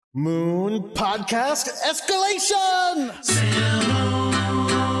Moon Podcast Escalation!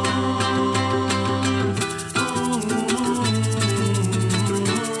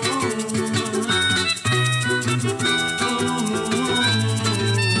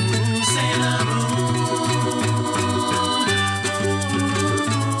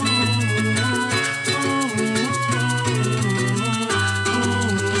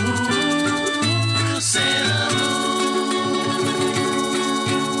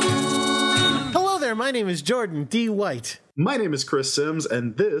 My name is Jordan D. White. My name is Chris Sims,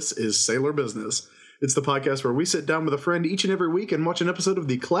 and this is Sailor Business. It's the podcast where we sit down with a friend each and every week and watch an episode of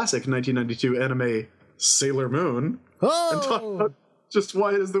the classic 1992 anime Sailor Moon and talk about just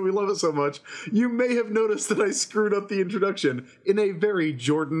why it is that we love it so much. You may have noticed that I screwed up the introduction in a very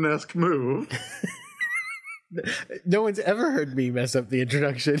Jordan-esque move. No one's ever heard me mess up the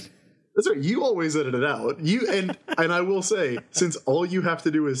introduction. That's right. You always edit it out. And I will say, since all you have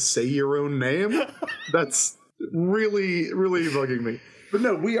to do is say your own name, that's really, really bugging me. But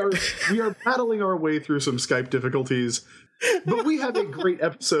no, we are battling our way through some Skype difficulties. But we have a great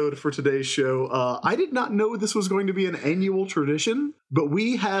episode for today's show. I did not know this was going to be an annual tradition, but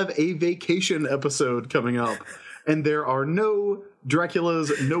we have a vacation episode coming up. And there are no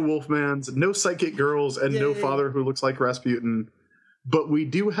Draculas, no Wolfmans, no Psychic Girls, and no father who looks like Rasputin. But we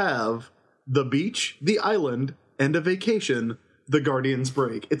do have the beach, the island, and a vacation, the Guardian's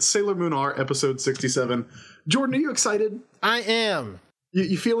Break. It's Sailor Moon R, episode 67. Jordan, are you excited? I am.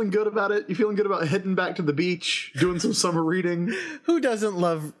 You feeling good about it? You feeling good about heading back to the beach, doing some summer reading? Who doesn't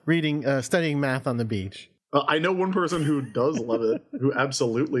love reading, studying math on the beach? I know one person who does love it, who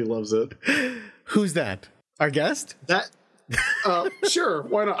absolutely loves it. Who's that? Our guest? Sure,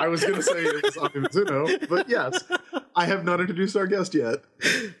 why not? I was going to say it was Aki Mizuno, but yes, I have not introduced our guest yet.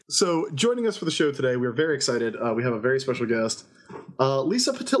 So, joining us for the show today, we're very excited. We have a very special guest.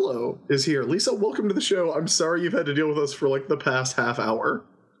 Lisa Patillo is here. Lisa, welcome to the show. I'm sorry you've had to deal with us for like the past half hour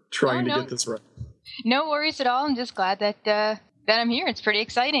trying to get this right. No worries at all. I'm just glad that I'm here. It's pretty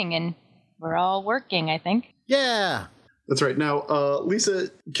exciting, and we're all working, I think. Yeah. That's right. Now,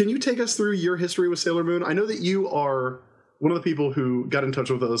 Lisa, can you take us through your history with Sailor Moon? I know that you are one of the people who got in touch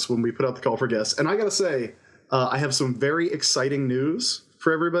with us when we put out the call for guests. And I got to say, I have some very exciting news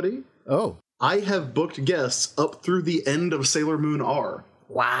for everybody. Oh. I have booked guests up through the end of Sailor Moon R.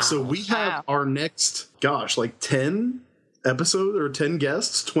 Wow. So we have our next, 10 episodes or 10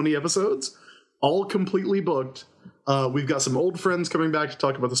 guests, 20 episodes, all completely booked. We've got some old friends coming back to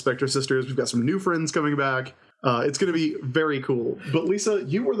talk about the Spectre Sisters. We've got some new friends coming back. It's going to be very cool. But Lisa,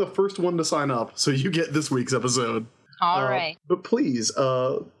 you were the first one to sign up, so you get this week's episode. All right. But please,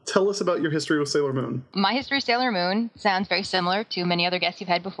 tell us about your history with Sailor Moon. My history with Sailor Moon sounds very similar to many other guests you've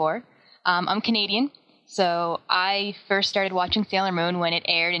had before. I'm Canadian, so I first started watching Sailor Moon when it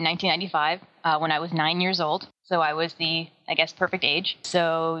aired in 1995, when I was 9 years old. So I was the, perfect age.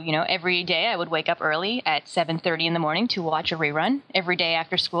 So, every day I would wake up early at 7:30 in the morning to watch a rerun. Every day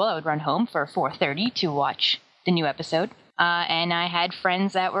after school, I would run home for 4:30 to watch the new episode. And I had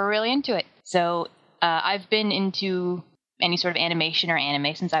friends that were really into it. So I've been into any sort of animation or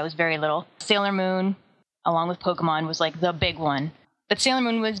anime since I was very little. Sailor Moon, along with Pokemon, was like the big one. But Sailor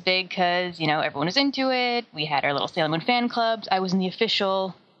Moon was big because, everyone was into it. We had our little Sailor Moon fan clubs. I was in the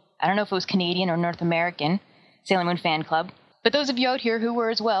official, I don't know if it was Canadian or North American, Sailor Moon fan club. But those of you out here who were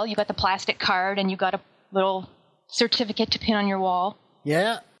as well, you got the plastic card and you got a little certificate to pin on your wall.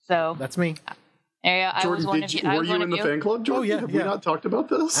 Yeah. So that's me. I Jordan, was one of you. Were you in the fan club, Jordan? Oh, yeah. Have we not talked about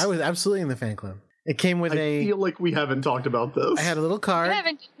this? I was absolutely in the fan club. It came with I feel like we haven't talked about this. I had a little card. We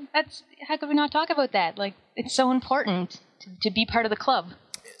haven't. How could we not talk about that? Like, it's so important to be part of the club.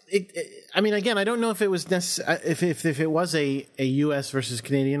 Again, I don't know if it was if it was a U.S. versus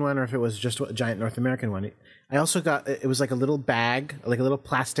Canadian one, or if it was just a giant North American one. I also got, it was like a little bag, like a little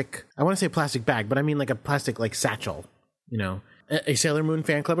plastic, I want to say plastic bag, but I mean like a plastic like satchel, A Sailor Moon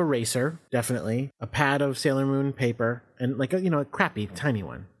fan club eraser, definitely. A pad of Sailor Moon paper, and like a crappy, tiny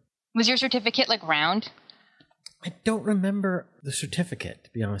one. Was your certificate like round? I don't remember the certificate, to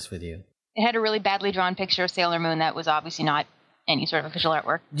be honest with you. It had a really badly drawn picture of Sailor Moon that was obviously not any sort of official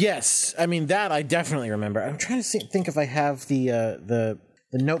artwork. Yes, that I definitely remember. I'm trying to think if I have the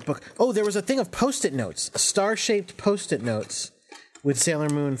notebook. Oh, there was a thing of Post-it notes, star-shaped Post-it notes with Sailor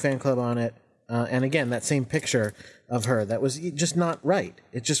Moon fan club on it. And again, that same picture of her that was just not right.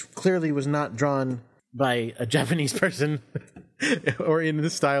 It just clearly was not drawn by a Japanese person or in the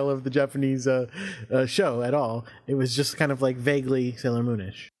style of the Japanese show at all. It was just kind of like vaguely Sailor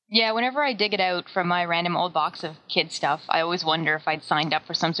Moonish. Yeah, whenever I dig it out from my random old box of kid stuff, I always wonder if I'd signed up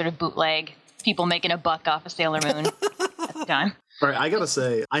for some sort of bootleg, people making a buck off of Sailor Moon at the time. All right, I gotta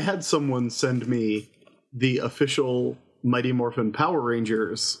say, I had someone send me the official Mighty Morphin Power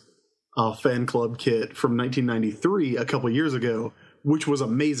Rangers fan club kit from 1993 a couple years ago, which was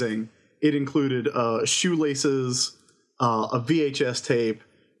amazing. It included shoelaces, a VHS tape,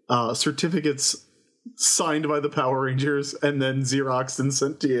 certificates signed by the Power Rangers and then Xeroxed and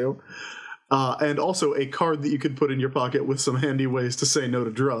sent to you, and also a card that you could put in your pocket with some handy ways to say no to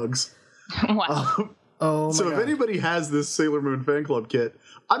drugs. Wow. So if anybody has this Sailor Moon fan club kit,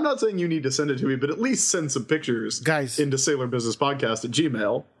 I'm not saying you need to send it to me, but at least send some pictures, guys, into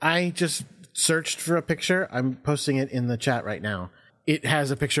sailorbusinesspodcast@gmail.com. I just searched for a picture. I'm posting it in the chat right now. It has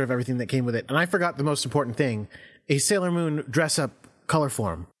a picture of everything that came with it. And I forgot the most important thing, a Sailor Moon dress-up color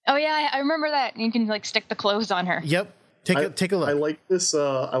form. Oh yeah, I remember that. You can like stick the clothes on her. Yep. Take a look. I like this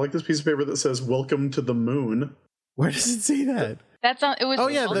piece of paper that says "Welcome to the Moon." Where does it say that? That's on. It was. Oh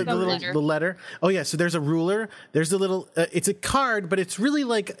yeah, the letter. the letter. Oh yeah, so there's a ruler. There's the little. It's a card, but it's really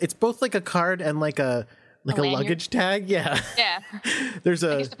like it's both like a card and like a luggage tag. Yeah. Yeah. There's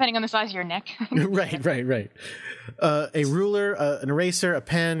I guess depending on the size of your neck. right. A ruler, an eraser, a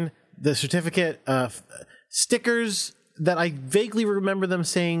pen, the certificate, stickers that I vaguely remember them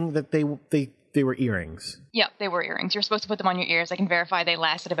saying that they were earrings. Yeah, they were earrings. You're supposed to put them on your ears. I can verify they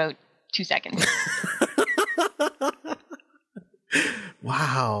lasted about 2 seconds.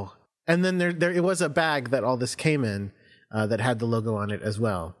 Wow. And then there it was a bag that all this came in that had the logo on it as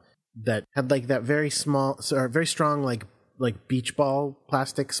well. That had like that very strong like beach ball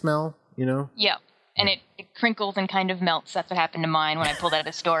plastic smell, you know? Yeah. And it crinkles and kind of melts. That's what happened to mine when I pulled out of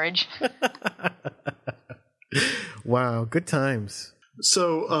the storage. Wow, good times.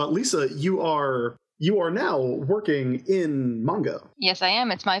 So, Lisa, you are now working in manga. Yes, I am.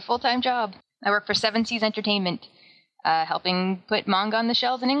 It's my full-time job. I work for Seven Seas Entertainment, helping put manga on the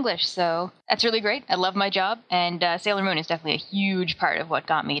shelves in English. So that's really great. I love my job, and Sailor Moon is definitely a huge part of what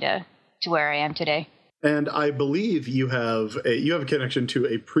got me to where I am today. And I believe you have a connection to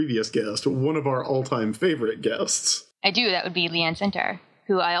a previous guest, one of our all-time favorite guests. I do. That would be Leanne Centaur,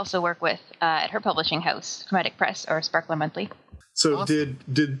 who I also work with at her publishing house, Chromatic Press or Sparkler Monthly. So awesome.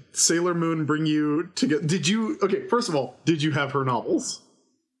 Did Sailor Moon bring you together? Okay, first of all, did you have her novels?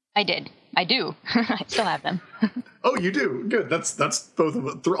 I did. I do. I still have them. Oh, you do? Good. That's both of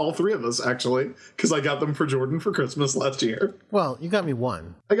us, all three of us, actually, because I got them for Jordan for Christmas last year. Well, you got me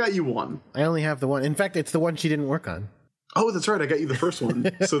one. I got you one. I only have the one. In fact, it's the one she didn't work on. Oh, that's right. I got you the first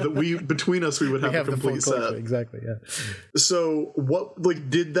one, so that between us, we would have a complete set. Exactly. Yeah. So,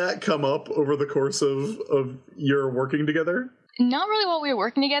 did that come up over the course of your working together? Not really while we were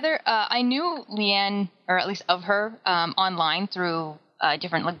working together. I knew Leanne, or at least of her, online through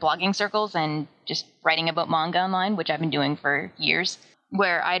different blogging circles and just writing about manga online, which I've been doing for years,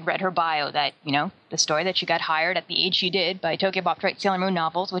 where I'd read her bio that, the story that she got hired at the age she did by Tokyopop to write Sailor Moon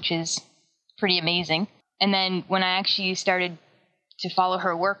novels, which is pretty amazing. And then when I actually started to follow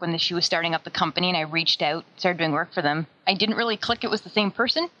her work when she was starting up the company and I reached out, started doing work for them, I didn't really click it was the same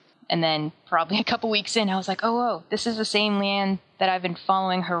person. And then probably a couple weeks in, I was like, oh, this is the same Leanne that I've been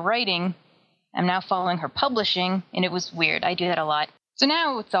following her writing. I'm now following her publishing, and it was weird. I do that a lot. So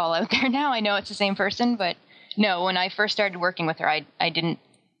now it's all out there. Now I know it's the same person, but no, when I first started working with her, it didn't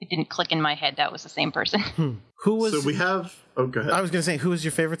click in my head that was the same person. Who was? So we have. Oh, go ahead. I was going to say, who was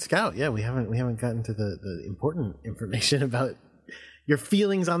your favorite scout? Yeah, we haven't gotten to the important information about your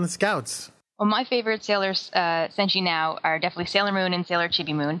feelings on the scouts. Well, my favorite sailors, Senshi now, are definitely Sailor Moon and Sailor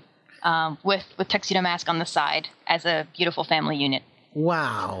Chibi Moon, with Tuxedo Mask on the side as a beautiful family unit.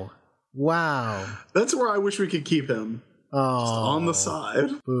 Wow. That's where I wish we could keep him. Oh, just on the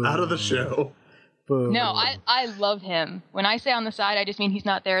side, out of the show. Boo. No, I love him. When I say on the side, I just mean he's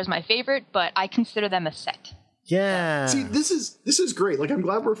not there as my favorite, but I consider them a set. Yeah. See, this is great. I'm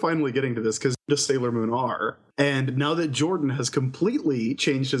glad we're finally getting to this because just Sailor Moon are. And now that Jordan has completely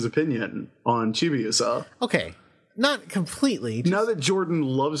changed his opinion on Chibiusa. Okay. Not completely. Now that Jordan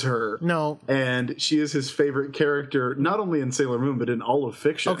loves her. No. And she is his favorite character, not only in Sailor Moon, but in all of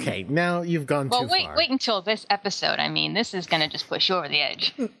fiction. Okay, now you've gone too far. Well, wait until this episode. I mean, this is going to just push you over the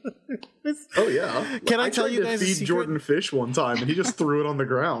edge. Oh, yeah. Can I tell you guys a tried to feed secret? Jordan fish one time, and he just threw it on the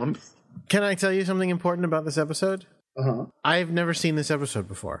ground. Can I tell you something important about this episode? Uh-huh. I've never seen this episode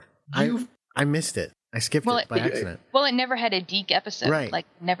before. I missed it. I skipped it by accident. Well, it never had a Deke episode. Right.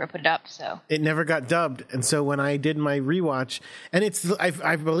 Never put it up, so. It never got dubbed. And so when I did my rewatch, and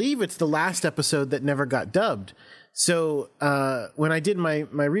I believe it's the last episode that never got dubbed. So when I did my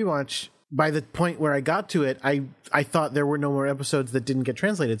rewatch, by the point where I got to it, I thought there were no more episodes that didn't get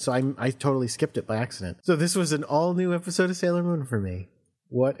translated. So I totally skipped it by accident. So this was an all new episode of Sailor Moon for me.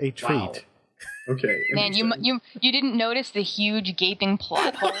 What a treat. Wow. Okay. Man, you didn't notice the huge gaping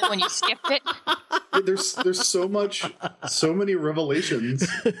plot hole when you skipped it? There's so many revelations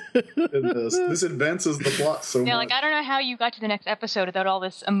in this. This advances the plot so Yeah, much. like I don't know how you got to the next episode without all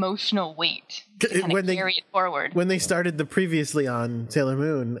this emotional weight to kind of carry it forward. When they started the previously on Sailor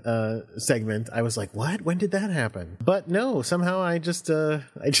Moon segment, I was like, "What? When did that happen?" But no, somehow I just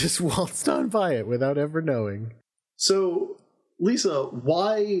waltzed on by it without ever knowing. So, Lisa,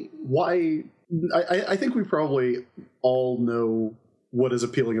 why? I think we probably all know what is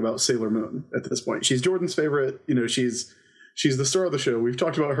appealing about Sailor Moon at this point. She's Jordan's favorite. You know, she's the star of the show. We've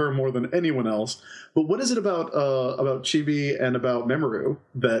talked about her more than anyone else. But what is it about Chibi and about Mamoru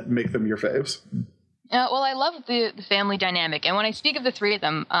that make them your faves? Well, I love the family dynamic. And when I speak of the three of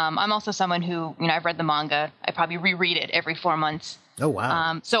them, I'm also someone who, I've read the manga. I probably reread it every 4 months. Oh,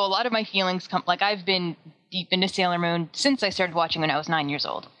 wow. So a lot of my feelings I've been deep into Sailor Moon since I started watching when I was 9 years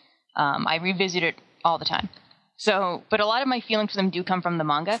old. I revisit it all the time. But a lot of my feelings for them do come from the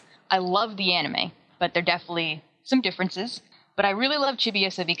manga. I love the anime, but there are definitely some differences. But I really love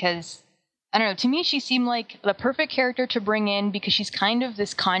Chibiusa because, I don't know, to me she seemed like the perfect character to bring in because she's kind of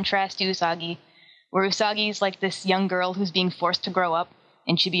this contrast to Usagi, where Usagi's like this young girl who's being forced to grow up,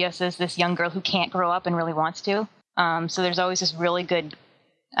 and Chibiusa is this young girl who can't grow up and really wants to. So there's always this really good,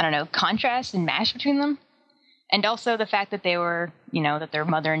 contrast and mash between them. And also the fact that they were, that they're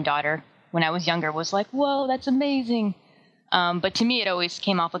mother and daughter when I was younger was like, whoa, that's amazing. But to me, it always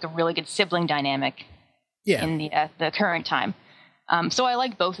came off like a really good sibling dynamic in the current time. So I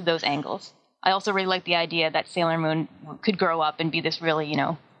like both of those angles. I also really like the idea that Sailor Moon could grow up and be this really,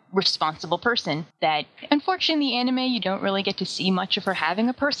 responsible person that, unfortunately, in the anime, you don't really get to see much of her having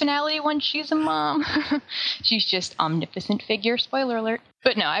a personality once she's a mom. She's just omnipotent figure, spoiler alert.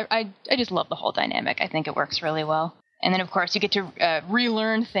 But no, I just love the whole dynamic. I think it works really well. And then, of course, you get to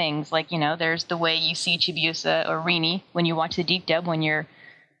relearn things. Like, there's the way you see Chibiusa or Rini when you watch the deep dub when you're,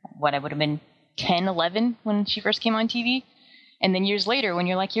 I would have been 10, 11 when she first came on TV. And then years later when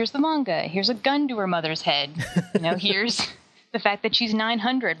you're like, here's the manga, here's a gun to her mother's head. Here's the fact that she's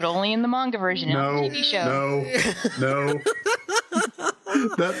 900, but only in the manga version of the TV show. No.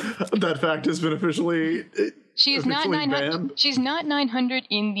 That fact has been officially She's not 900. She's not 900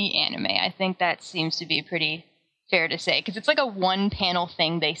 in the anime. I think that seems to be pretty fair to say, because it's like a one-panel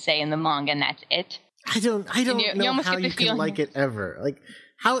thing they say in the manga, and that's it. I don't know how you can like it ever. Like,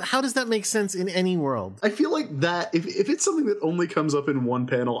 how does that make sense in any world? I feel like that, if it's something that only comes up in one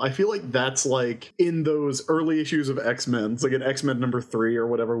panel, I feel like that's like in those early issues of X-Men. It's like in X-Men number 3 or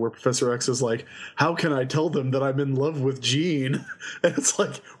whatever, where Professor X is like, how can I tell them that I'm in love with Jean? And it's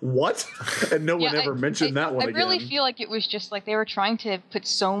like, what? And no one ever mentioned that one again. I really feel like it was just like they were trying to put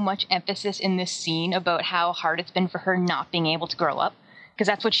so much emphasis in this scene about how hard it's been for her not being able to grow up. Because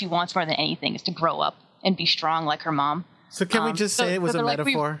that's what she wants more than anything, is to grow up and be strong like her mom. So can we just say it was a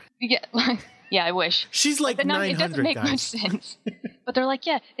metaphor? Yeah, I wish. She's like 900, it doesn't make much sense. But they're like,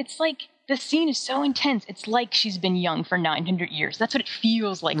 it's like the scene is so intense. It's like she's been young for 900 years. That's what it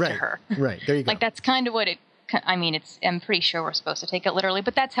feels like to her. Right, there you go. Like that's kind of what it. I'm pretty sure we're supposed to take it literally,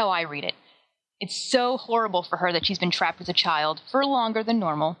 but that's how I read it. It's so horrible for her that she's been trapped as a child for longer than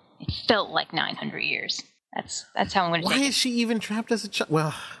normal. It felt like 900 years. That's how I'm going to take it. Why is she even trapped as a child?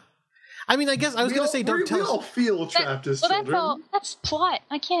 Well, I guess I was going to say don't tell us. We all feel trapped as children. That's plot.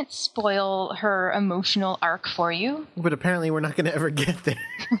 I can't spoil her emotional arc for you. But apparently we're not going to ever get there.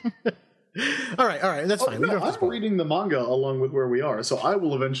 All right, that's fine. No, I'm reading the manga along with where we are, so I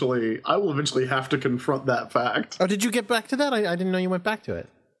will eventually have to confront that fact. Oh, did you get back to that? I didn't know you went back to it.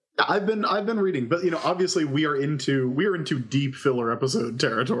 I've been reading, but obviously we are into deep filler episode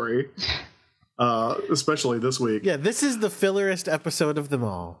territory. Especially this week. Yeah, this is the fillerest episode of them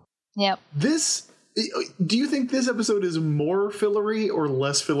all. Yep. Do you think this episode is more fillery or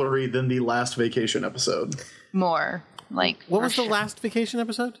less fillery than the last Vacation episode? More. Like, what was the last Vacation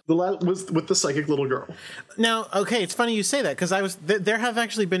episode? The last was with the psychic little girl. Now, okay, it's funny you say that because there have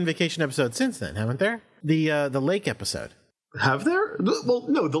actually been Vacation episodes since then, haven't there? The lake episode. Have there? Well,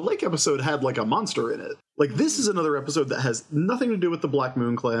 no, the lake episode had like a monster in it. Like this is another episode that has nothing to do with the Black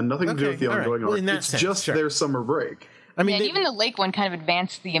Moon Clan, nothing to do with the ongoing arc. It's just their summer break. Even the lake one kind of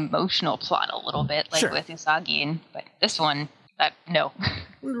advanced the emotional plot a little bit, like with Usagi, but this one, no.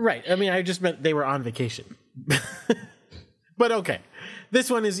 Right. I just meant they were on vacation. But okay.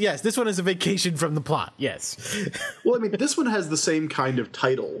 This one is a vacation from the plot, yes. Well, this one has the same kind of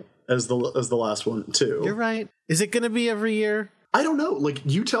title as the last one, too. You're right. Is it going to be every year? I don't know. Like,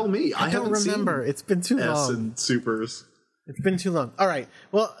 you tell me. I don't remember. It's been too long. S and Supers. It's been too long. All right.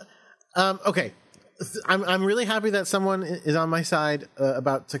 Well, okay. I'm really happy that someone is on my side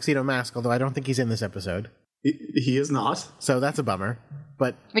about Tuxedo Mask, although I don't think he's in this episode. He is not. So that's a bummer.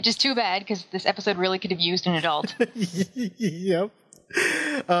 But Which is too bad, because this episode really could have used an adult. Yep.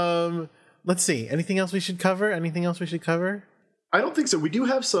 Let's see. Anything else we should cover? I don't think so. We do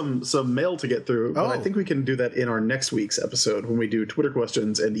have some mail to get through, but I think we can do that in our next week's episode when we do Twitter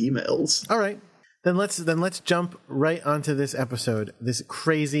questions and emails. All right. Then let's jump right onto this episode, this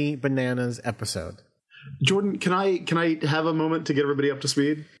crazy bananas episode. Jordan, can I have a moment to get everybody up to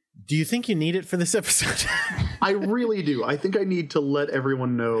speed? Do you think you need it for this episode? I really do. I think I need to let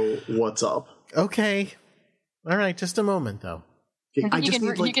everyone know what's up. Okay. All right, just a moment though. You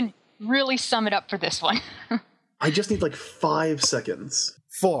can really sum it up for this one. I just need 5 seconds.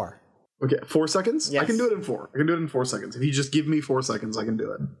 4. Okay, 4 seconds? Yes. I can do it in 4. I can do it in 4 seconds. If you just give me 4 seconds, I can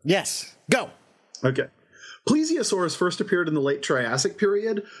do it. Yes. Go. Okay. Plesiosaurs first appeared in the late Triassic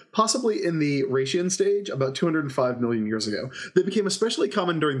period, possibly in the Rhaetian stage about 205 million years ago. They became especially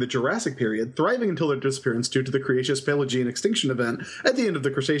common during the Jurassic period, thriving until their disappearance due to the Cretaceous-Paleogene extinction event at the end of the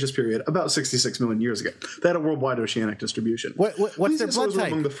Cretaceous period about 66 million years ago. They had a worldwide oceanic distribution. What's their blood Plesiosaurs were type?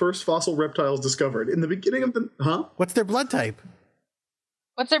 among the first fossil reptiles discovered. In the beginning of the... Huh? What's their blood type?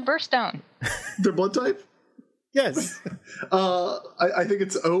 What's their birthstone? Their blood type? Yes. I think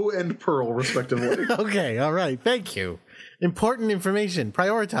it's O and Pearl, respectively. Okay, all right. Thank you. Important information.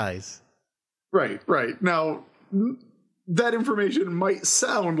 Prioritize. Right. Now, that information might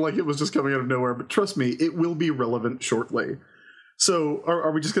sound like it was just coming out of nowhere, but trust me, it will be relevant shortly. So,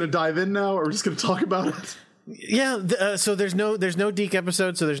 are we just going to dive in now, or are we just going to talk about it? Yeah, so there's no Deke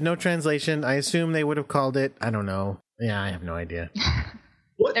episode, so there's no translation. I assume they would have called it, I don't know. Yeah, I have no idea.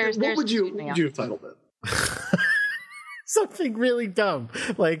 What would you have titled it? Something really dumb.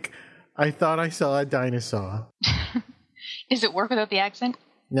 Like, I thought I saw a dinosaur. Does it work without the accent?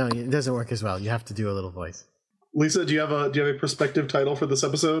 No, it doesn't work as well. You have to do a little voice. Lisa, do you have a prospective title for this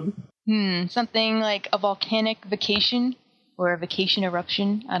episode? Something like a volcanic vacation or a vacation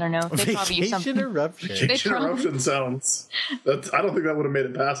eruption. I don't know. They probably use something. Eruption. Vacation eruption sounds. I don't think that would have made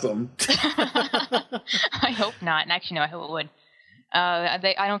it past them. I hope not. And actually, no, I hope it would.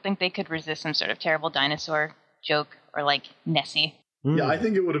 I don't think they could resist some sort of terrible dinosaur joke or like Nessie. Yeah, I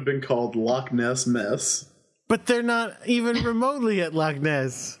think it would have been called Loch Ness Mess. But they're not even remotely at Loch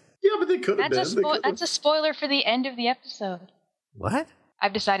Ness. Yeah, but they could have been. That's a spoiler for the end of the episode. What?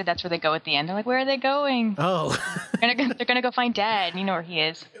 I've decided that's where they go at the end. I'm like, where are they going? Oh. They're gonna go find Dad. You know where he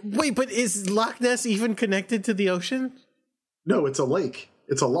is. Wait, but is Loch Ness even connected to the ocean? No, it's a lake.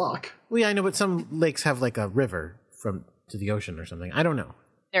 It's a loch. Well, yeah, I know, but some lakes have like a river to the ocean or something. I don't know.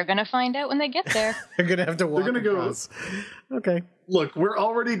 They're gonna find out when they get there. They're gonna have to walk across. Okay. Look, we're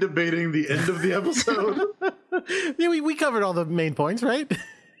already debating the end of the episode. Yeah, we covered all the main points, right?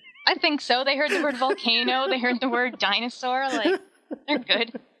 I think so. They heard the word volcano. They heard the word dinosaur. Like, they're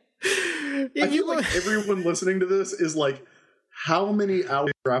good. I feel like everyone listening to this is like, how many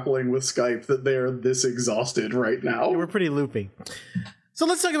hours grappling with Skype that they are this exhausted right now? We're pretty loopy. So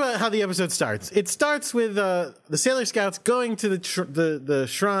let's talk about how the episode starts. It starts with the Sailor Scouts going to the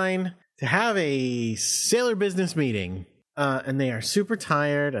shrine to have a sailor business meeting. And they are super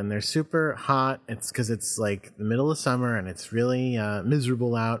tired and they're super hot. It's because it's like the middle of summer and it's really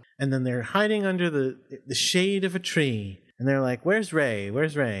miserable out. And then they're hiding under the shade of a tree. And they're like, where's Ray?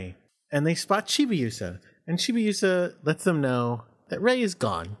 Where's Ray? And they spot Chibiusa. And Chibiusa lets them know that Ray is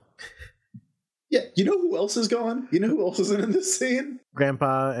gone. Yeah, you know who else is gone? You know who else isn't in this scene?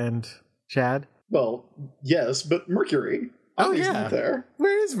 Grandpa and Chad? Well, yes, but Mercury. Oh, yeah. Not there.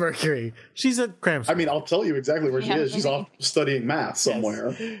 Where is Mercury? She's at cram school. I mean, I'll tell you exactly where she is. She's off studying math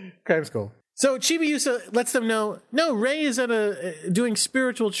somewhere. Yes. Cram school. So Chibiusa lets them know, no, Ray is doing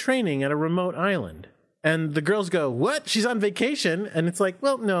spiritual training at a remote island. And the girls go, what? She's on vacation? And it's like,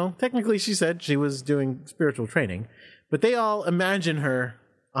 well, no. Technically, she said she was doing spiritual training. But they all imagine her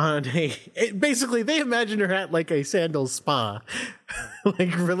on basically they imagine her at like a sandal spa,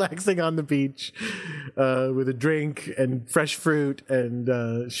 like relaxing on the beach with a drink and fresh fruit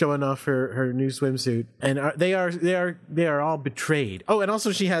and showing off her new swimsuit. And they are all betrayed. Oh, and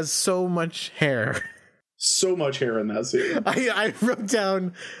also she has so much hair. So much hair in that scene. I wrote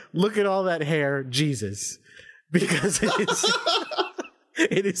down, look at all that hair, Jesus, because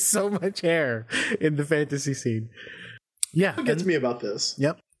it is so much hair in the fantasy scene. Yeah. What gets me about this?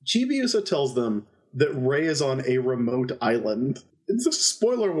 Yep. Chibiusa tells them that Ray is on a remote island. It's a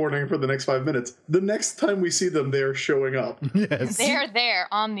spoiler warning for the next 5 minutes. The next time we see them, they are showing up. Yes. They're there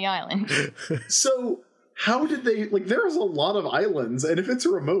on the island. So how did they, like, there's a lot of islands, and if it's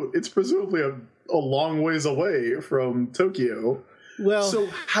remote, it's presumably a long ways away from Tokyo. Well, So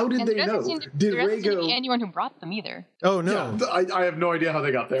how did they know? Did there Ray doesn't seem to go? be anyone who brought them either. oh no. Yeah, I have no idea how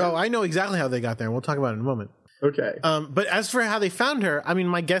they got there. Oh, I know exactly how they got there. We'll talk about it in a moment. Okay. But as for how they found her, I mean,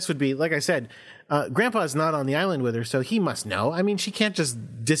 my guess would be, like I said, Grandpa's not on the island with her, so he must know. I mean, she can't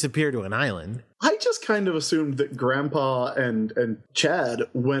just disappear to an island. I just kind of assumed that Grandpa and Chad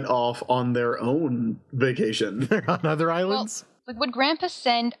went off on their own vacation. They're on other islands. Like, would Grandpa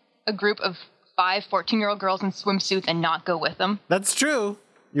send a group of 5 14-year-old girls in swimsuits and not go with them? That's true.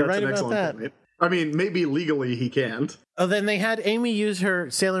 You're That's right an about excellent that. point. I mean, maybe legally he can't. Oh, then they had Amy use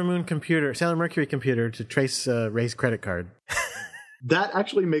her Sailor Mercury computer to trace Ray's credit card. That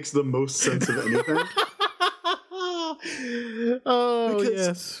actually makes the most sense of anything. Oh, Because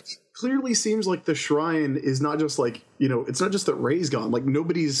yes. clearly seems like the shrine is not just like, it's not just that Ray's gone. Like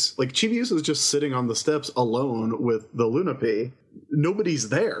nobody's, like Chibiusa is just sitting on the steps alone with the Lunapi. Nobody's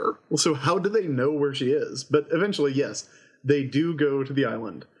there. Well, so how do they know where she is? But eventually, yes, they do go to the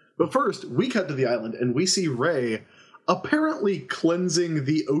island. But first, we cut to the island and we see Ray apparently cleansing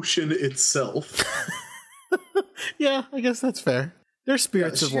the ocean itself. Yeah, I guess that's fair. They're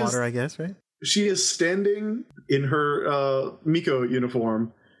spirits Yeah, of she water, is- I guess, right? She is standing in her Miko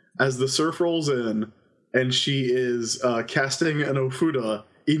uniform as the surf rolls in, and she is casting an Ofuda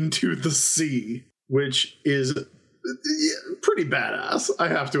into the sea, which is pretty badass, I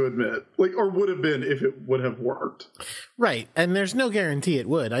have to admit. Like, or would have been if it would have worked. Right, and there's no guarantee it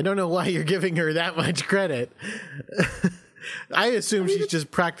would. I don't know why you're giving her that much credit. I assume she's just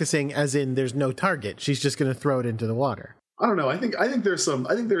practicing, as in there's no target. She's just going to throw it into the water. I don't know. I think there's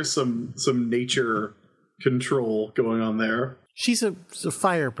some nature control going on there. She's a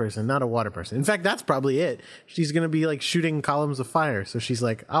fire person, not a water person. In fact, that's probably it. She's going to be like shooting columns of fire. So she's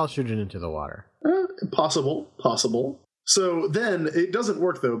like, I'll shoot it into the water. Possible. So then it doesn't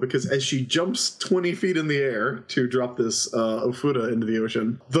work though, because as she jumps 20 feet in the air to drop this Ofuda into the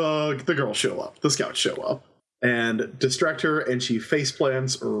ocean, the girls show up, the scouts show up and distract her, and she face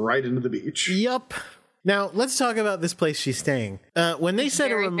plants right into the beach. Yup. Now, let's talk about this place she's staying. When they said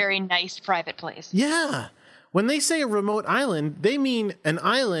Very, very nice private place. Yeah. When they say a remote island, they mean an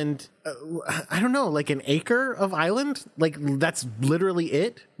island, I don't know, like an acre of island? Like, that's literally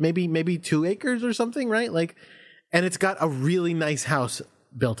it? Maybe 2 acres or something, right? Like, and it's got a really nice house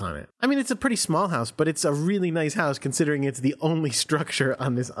built on it. I mean, it's a pretty small house, but it's a really nice house considering it's the only structure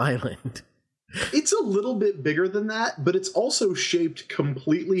on this island. It's a little bit bigger than that, but it's also shaped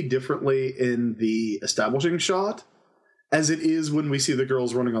completely differently in the establishing shot as it is when we see the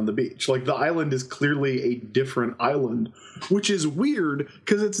girls running on the beach. Like, the island is clearly a different island, which is weird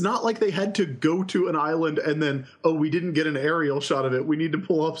because it's not like they had to go to an island and then, oh, we didn't get an aerial shot of it, we need to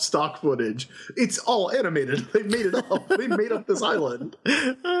pull up stock footage. It's all animated. They made it up. They made up this island.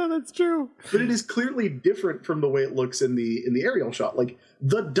 Oh, that's true. But it is clearly different from the way it looks in the aerial shot. Like,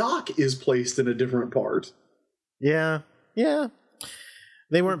 the dock is placed in a different part. Yeah.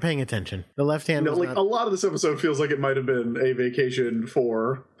 They weren't paying attention. The left hand was Like, not... a lot of this episode feels like it might have been a vacation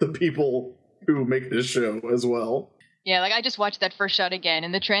for the people who make this show as well. Yeah, like I just watched that first shot again,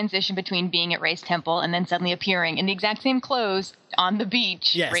 and the transition between being at Ray's temple and then suddenly appearing in the exact same clothes on the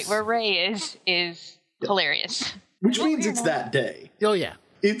beach, Yes. right where Ray is hilarious. Which means it's that day. Oh, yeah.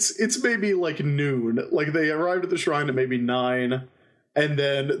 It's maybe like noon. Like, they arrived at the shrine at maybe 9, and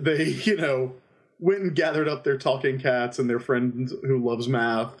then they, went and gathered up their talking cats and their friend who loves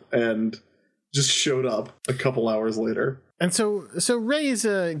math and just showed up a couple hours later. And so Ray is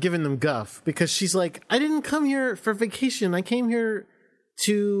giving them guff because she's like, I didn't come here for vacation. I came here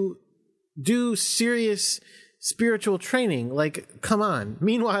to do serious spiritual training. Like, come on.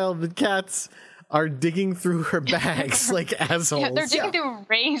 Meanwhile, the cats are digging through her bags like assholes. Yeah, they're digging through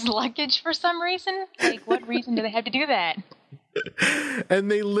Ray's luggage for some reason. Like, what reason do they have to do that? And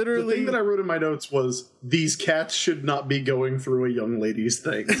they The literally... thing that I wrote in my notes was, these cats should not be going through a young lady's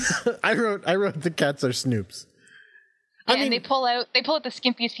things. I wrote the cats are Snoops. Yeah, and they pull out the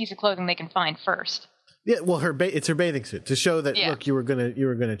skimpiest piece of clothing they can find first. Yeah, well, it's her bathing suit to show that, look, you were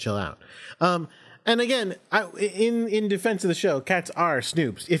gonna chill out. And again, in defense of the show, cats are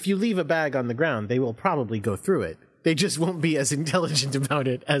Snoops. If you leave a bag on the ground, they will probably go through it. They just won't be as intelligent about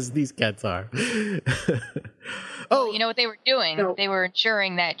it as these cats are. Well, you know what they were doing? No. They were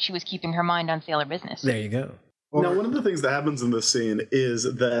ensuring that she was keeping her mind on sailor business. There you go. Now, one of the things that happens in this scene is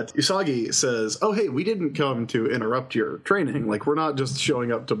that Usagi says, oh, hey, we didn't come to interrupt your training. Like, we're not just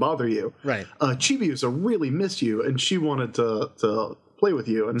showing up to bother you. Right. Chibiusa really missed you, and she wanted to play with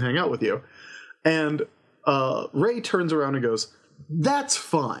you and hang out with you. And Ray turns around and goes, that's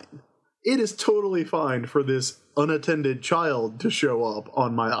fine. It is totally fine for this unattended child to show up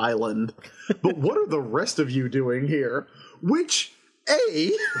on my island. But what are the rest of you doing here? Which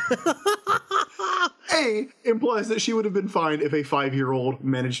A implies that she would have been fine if a 5-year-old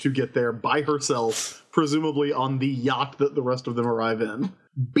managed to get there by herself, presumably on the yacht that the rest of them arrive in.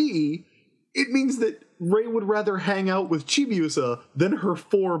 B, it means that Rey would rather hang out with Chibiusa than her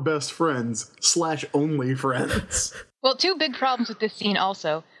 4 best friends / only friends. Well, 2 big problems with this scene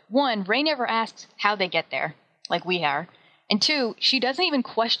also. 1, Rey never asks how they get there, like we are. And 2, she doesn't even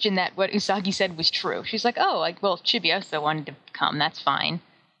question that what Usagi said was true. She's like, oh, well, Chibiusa wanted to come, that's fine.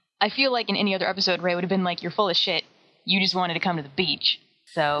 I feel like in any other episode, Rey would have been like, you're full of shit. You just wanted to come to the beach.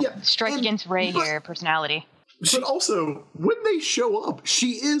 So, strike against Rey here, personality. But also, when they show up,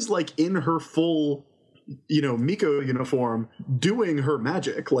 she is, like, in her full, Miko uniform, doing her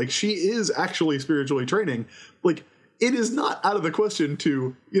magic. Like, she is actually spiritually training. Like, it is not out of the question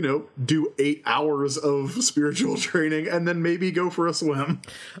to, do 8 hours of spiritual training and then maybe go for a swim.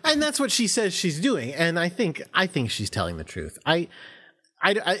 And that's what she says she's doing. And I think she's telling the truth.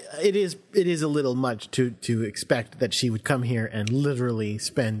 It is a little much to expect that she would come here and literally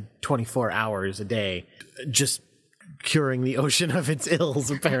spend 24 hours a day just curing the ocean of its ills,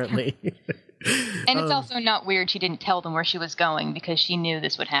 apparently. And it's also not weird she didn't tell them where she was going because she knew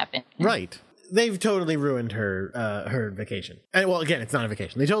this would happen. Right. They've totally ruined her vacation. And, well, again, it's not a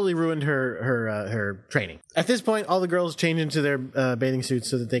vacation. They totally ruined her training. At this point, all the girls change into their bathing suits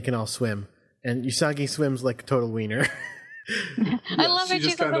so that they can all swim. And Usagi swims like a total wiener. I love it.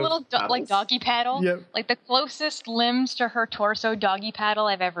 She's like a little doggy paddle. Yep. Like the closest limbs to her torso doggy paddle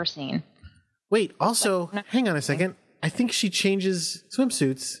I've ever seen. Wait, also, hang on a second. I think she changes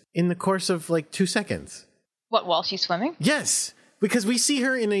swimsuits in the course of 2 seconds. What, while she's swimming? Yes, because we see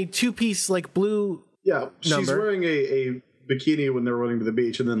her in a 2-piece blue she's wearing a bikini when they're running to the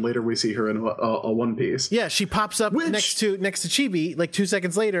beach, and then later we see her in a one-piece. Yeah, she pops up next to Chibi 2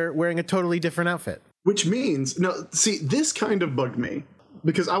 seconds later wearing a totally different outfit. Which means, this kind of bugged me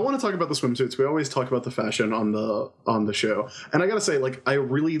because I want to talk about the swimsuits. We always talk about the fashion on the show. And I got to say, I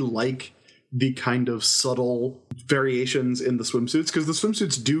really like the kind of subtle variations in the swimsuits because the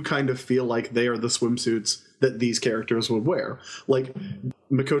swimsuits do kind of feel like they are the swimsuits that these characters would wear. Like,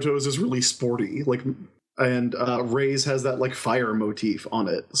 Makoto's is really sporty, and Rey's has that fire motif on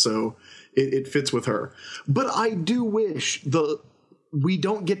it. So it fits with her. But I do wish we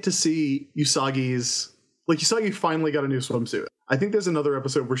don't get to see Usagi's... Usagi finally got a new swimsuit. I think there's another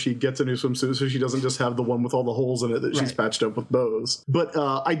episode where she gets a new swimsuit so she doesn't just have the one with all the holes in it that she's patched up with bows. But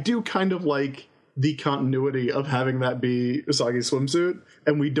I do kind of like the continuity of having that be Usagi's swimsuit,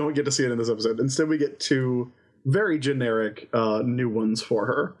 and we don't get to see it in this episode. Instead, we get 2 very generic new ones for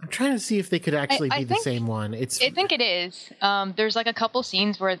her. I'm trying to see if they could actually be the same one. I think it is. There's a couple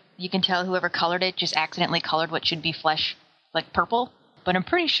scenes where you can tell whoever colored it just accidentally colored what should be flesh, purple. But I'm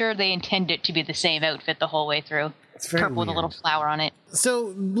pretty sure they intend it to be the same outfit the whole way through. It's very purple weird. with a little flower on it. So,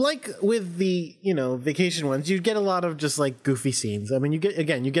 with the, vacation ones, you get a lot of just, goofy scenes. I mean, you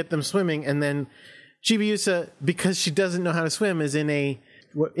get them swimming, and then Chibiusa, because she doesn't know how to swim, is in a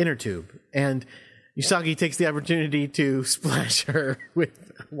inner tube. And Usagi takes the opportunity to splash her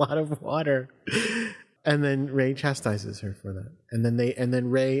with a lot of water. And then Rey chastises her for that. And then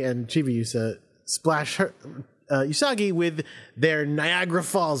Rey and Chibiusa splash her... Usagi with their Niagara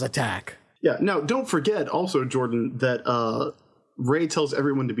Falls attack. Yeah, now don't forget also, Jordan, that Rey tells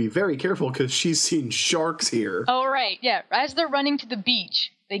everyone to be very careful because she's seen sharks here. Oh, right, yeah. As they're running to the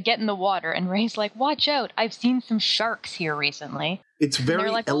beach, they get in the water, and Rey's like, watch out, I've seen some sharks here recently. It's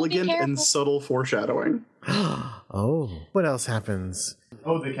very elegant and subtle foreshadowing. Oh, what else happens?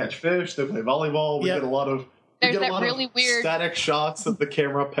 Oh, they catch fish, they play volleyball, we get a lot of... There's that really weird static shots that the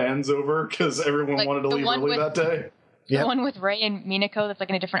camera pans over because everyone wanted to leave early that day. The one with Rey and Minako that's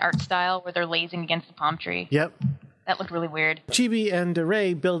in a different art style where they're lazing against the palm tree. Yep. That looked really weird. Chibi and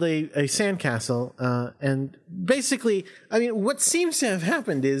Rey build a sandcastle, and basically, what seems to have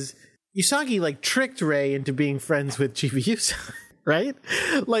happened is Usagi tricked Rey into being friends with Chibiusa, right?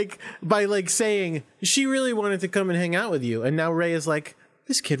 By saying she really wanted to come and hang out with you, and now Rey is like,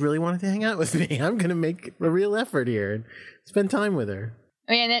 this kid really wanted to hang out with me. I'm going to make a real effort here and spend time with her.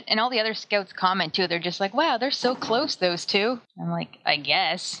 And all the other scouts comment, too. They're just like, wow, they're so close, those two. I'm like, I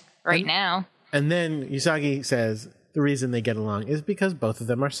guess, now. And then Usagi says the reason they get along is because both of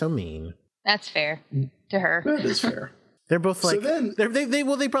them are so mean. That's fair to her. That is fair. They're both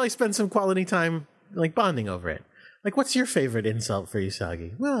they probably spend some quality time bonding over it. What's your favorite insult for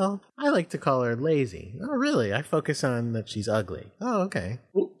Usagi? Well, I like to call her lazy. Oh, really? I focus on that she's ugly. Oh, okay.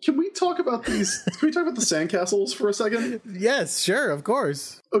 Well, can we talk about these? Can we talk about the sandcastles for a second? Yes, sure, of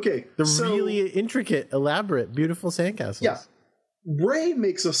course. Okay. Really intricate, elaborate, beautiful sandcastles. Yeah. Rey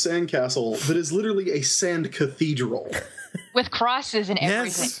makes a sandcastle that is literally a sand cathedral. with crosses and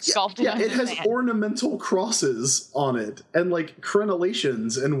everything sculpted Yeah, onto it has the sand. ornamental crosses on it, and like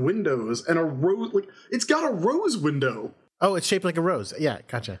crenellations and windows and a rose. Like it's got a rose window. Oh, it's shaped like a rose. Yeah,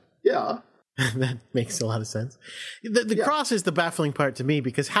 gotcha. Yeah, That makes a lot of sense. The cross is the baffling part to me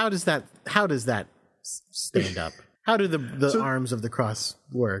because how does that stand up? How do the arms of the cross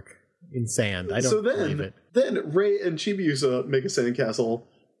work in sand? I don't believe it. Then Rey and Chibiusa make a sandcastle,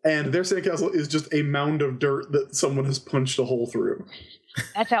 and their sandcastle is just a mound of dirt that someone has punched a hole through.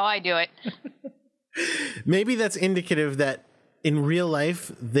 That's how I do it. Maybe that's indicative that in real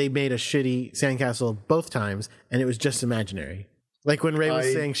life they made a shitty sandcastle both times, and it was just imaginary. Like when Rey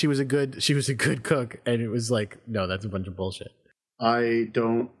was saying she was a good cook, and it was like, no, that's a bunch of bullshit. I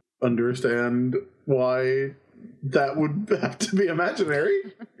don't understand why that would have to be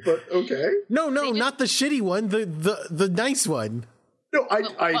imaginary, but okay. No, not the shitty one, the nice one. No, I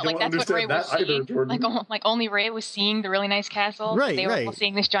don't understand that either, Jordan. Like only Rey was seeing the really nice castle. Right, they were all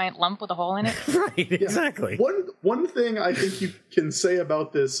seeing this giant lump with a hole in it. Right, exactly. One thing I think you can say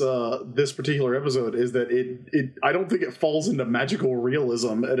about this this particular episode is that it I don't think it falls into magical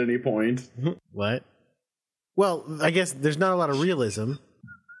realism at any point. What? Well, I guess there's not a lot of realism.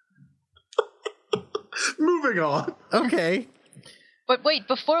 Moving on. Okay. But wait,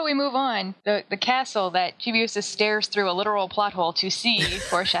 before we move on, the castle that Chibiusa stares through a literal plot hole to see,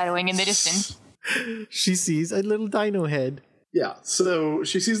 foreshadowing in the distance. She sees a little dino head. Yeah, so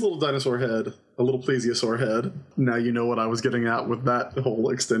she sees a little dinosaur head, a little plesiosaur head. Now you know what I was getting at with that whole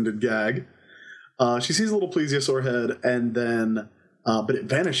extended gag. She sees a little plesiosaur head, and then, but it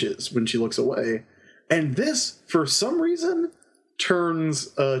vanishes when she looks away. And this, for some reason,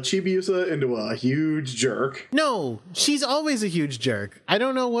 turns Chibiusa into a huge jerk. No, she's always a huge jerk. I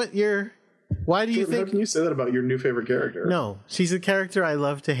don't know what you're... Why do you think... How can you say that about your new favorite character? No, she's a character I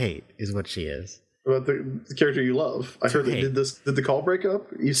love to hate, is what she is. About the character you love. I heard that did the call break up?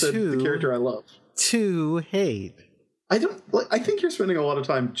 You said the character I love. To hate. I think you're spending a lot of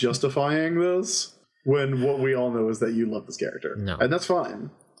time justifying this when what we all know is that you love this character. No. And that's fine.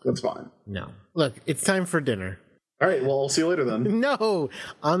 That's fine. No. Look, it's time for dinner. All right, well, I'll see you later then. No,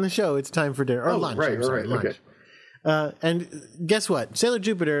 on the show, it's time for dinner. Or lunch. Right, lunch. Okay. And guess what? Sailor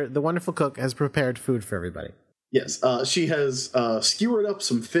Jupiter, the wonderful cook, has prepared food for everybody. Yes, she has skewered up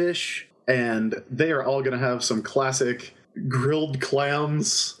some fish, and they are all going to have some classic grilled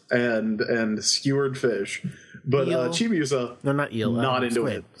clams and skewered fish. But Chibiusa, no, not eel, not into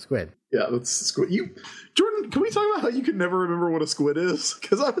squid. it. Squid. Yeah, that's squid. Jordan, can we talk about how you can never remember what a squid is?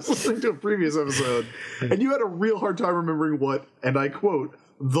 Because I was listening to a previous episode, and you had a real hard time remembering what, and I quote,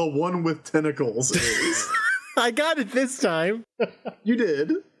 the one with tentacles is. I got it this time. You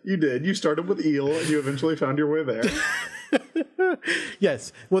did. You started with eel, and you eventually found your way there.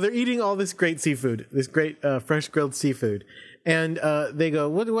 Yes. Well, they're eating all this great seafood, this great fresh grilled seafood. And they go,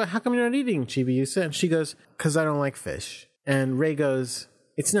 what, how come you're not eating, Chibiusa? And she goes, because I don't like fish. And Rey goes,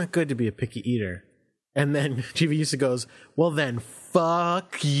 it's not good to be a picky eater. And then Chibiusa goes, well then,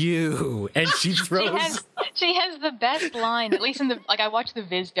 fuck you. And she throws... She has the best line, at least in the... Like, I watched the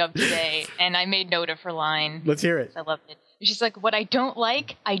Viz dub today, and I made note of her line. Let's hear it. I loved it. She's like, what I don't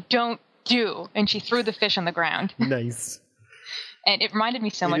like, I don't do. And she threw the fish on the ground. Nice. And it reminded me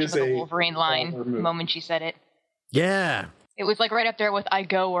so much of the Wolverine line the moment she said it. Yeah. It was like right up there with I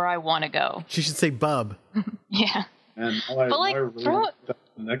go where I want to go. She should say bub. Yeah. And but like, throw it. The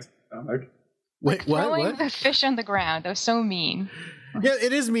next comic. Wait, what? Throwing the fish on the ground. That was so mean. Yeah,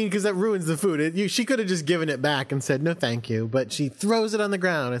 it is mean because that ruins the food. She could have just given it back and said, no, thank you. But she throws it on the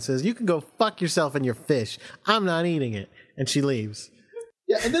ground and says, you can go fuck yourself and your fish. I'm not eating it. And she leaves.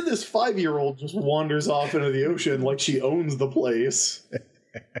 Yeah, and then this 5-year-old just wanders off into the ocean like she owns the place.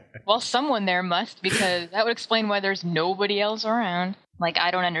 Well, someone there must, because that would explain why there's nobody else around. Like,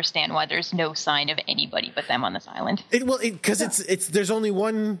 I don't understand why there's no sign of anybody but them on this island. Because there's only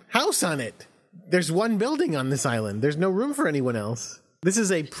one house on it. There's one building on this island. There's no room for anyone else. This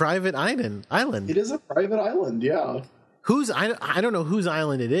is a private island. It is a private island, yeah. I don't know whose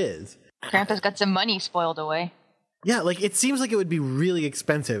island it is. Krampus got some money spoiled away. Yeah, like it seems like it would be really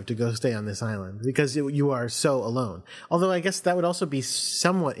expensive to go stay on this island because you are so alone. Although I guess that would also be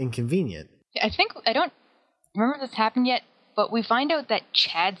somewhat inconvenient. I don't remember if this happened yet, but we find out that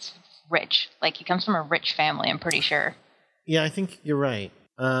Chad's rich. Like, he comes from a rich family, I'm pretty sure. Yeah, I think you're right.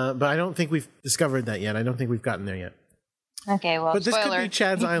 But I don't think we've discovered that yet. I don't think we've gotten there yet. Okay, well, but this spoiler. could be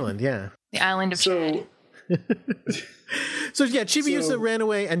Chad's island, yeah. The island of Chad. So yeah, Chibiusa ran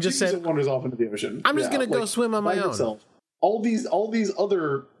away and just said, wanders off into the ocean. I'm just gonna go swim on my own. Herself. All these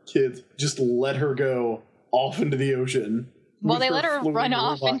other kids just let her go off into the ocean. Well, they let her run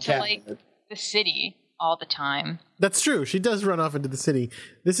off into like the city all the time. That's true. She does run off into the city.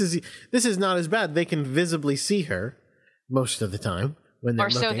 This is not as bad. They can visibly see her most of the time when they're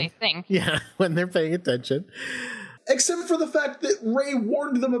looking. Or so they think. Yeah, when they're paying attention. Except for the fact that Ray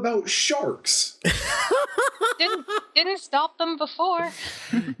warned them about sharks. Didn't stop them before.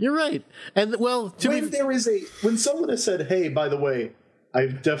 You're right. And well, when someone has said, "Hey, by the way,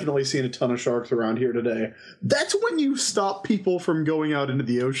 I've definitely seen a ton of sharks around here today," that's when you stop people from going out into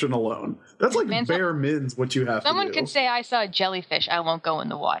the ocean alone. That's like bare minimum what you have to do. Someone could say, "I saw a jellyfish. I won't go in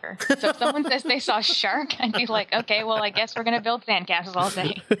the water." So if someone says they saw a shark, I'd be like, "Okay, well, I guess we're gonna build sandcastles all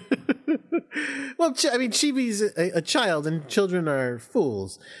day." Well, I mean, Chibi's a child, and children are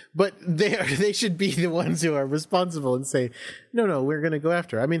fools. But they should be the ones who are responsible and say, "No, we're going to go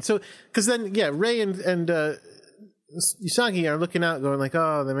after her." I mean, so because then, yeah, Ray and Usagi are looking out, going like,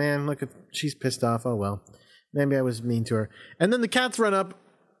 "Oh, the man, she's pissed off. Oh well, maybe I was mean to her." And then the cats run up,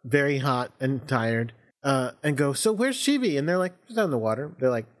 very hot and tired, and go, "So where's Chibi?" And they're like, "She's out in the water." They're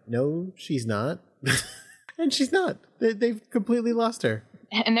like, "No, she's not," and she's not. They've completely lost her.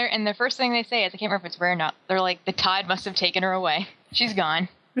 And the first thing they say is, I can't remember if it's Ray or not, they're like, "The tide must have taken her away. She's gone."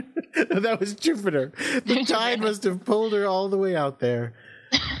 That was Jupiter. The tide must have pulled her all the way out there.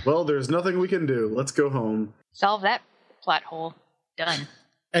 Well, there's nothing we can do. Let's go home. Solve that plot hole. Done.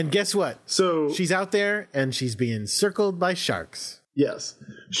 And guess what? So she's out there and she's being circled by sharks. Yes.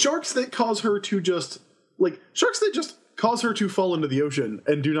 Sharks that cause her to just cause her to fall into the ocean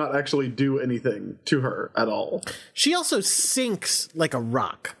and do not actually do anything to her at all. She also sinks like a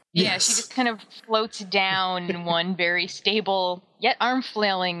rock. Yeah, Yes. she just kind of floats down in one very stable, yet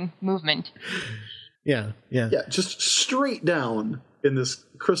arm-flailing movement. Yeah. Yeah, just straight down in this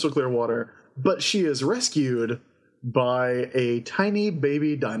crystal clear water. But she is rescued by a tiny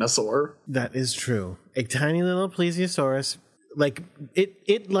baby dinosaur. That is true. A tiny little plesiosaurus. Like,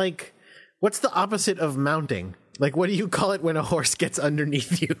 it like, what's the opposite of mounting? Like, what do you call it when a horse gets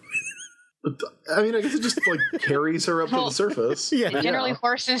underneath you? I mean, I guess it just, carries her up to the surface. Yeah. Generally,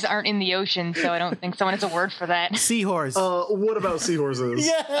 horses aren't in the ocean, so I don't think someone has a word for that. Seahorse. What about seahorses?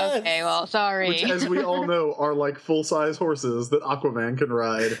 Yes! Okay, well, sorry. Which, as we all know, are full-size horses that Aquaman can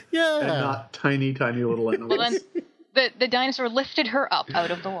ride. Yeah. And not tiny, tiny little animals. Well, then the dinosaur lifted her up out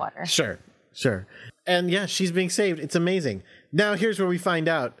of the water. Sure. And yeah, she's being saved. It's amazing. Now, here's where we find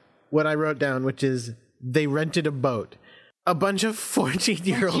out what I wrote down, which is they rented a boat. A bunch of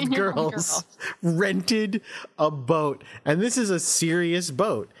 14-year-old girls rented a boat. And this is a serious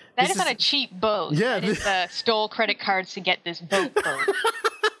boat. That is not a cheap boat. Yeah. That is stole credit cards to get this boat.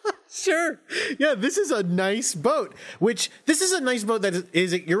 Sure. Yeah, this is a nice boat. This is a nice boat that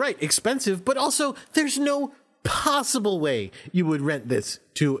is, you're right, expensive, but also there's no possible way you would rent this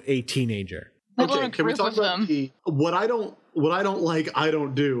to a teenager. Okay, can we talk about what I don't like, I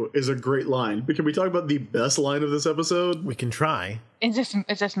don't do is a great line. But can we talk about the best line of this episode? We can try. Is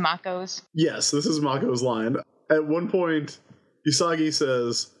this Mako's? Yes, this is Mako's line. At one point, Usagi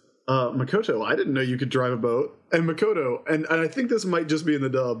says, Makoto, I didn't know you could drive a boat. And Makoto, and I think this might just be in the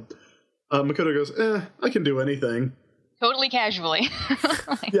dub, Makoto goes, I can do anything. Totally casually.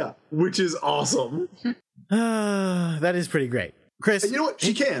 Yeah, which is awesome. That is pretty great. Chris, and you know what?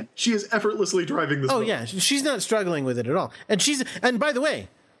 She can. She is effortlessly driving this boat. Oh, yeah. She's not struggling with it at all. And by the way,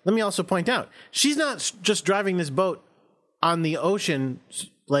 let me also point out, she's not just driving this boat on the ocean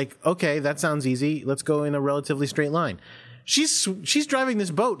like, okay, that sounds easy. Let's go in a relatively straight line. She's driving this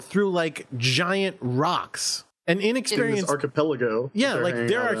boat through giant rocks. An inexperienced archipelago. Yeah,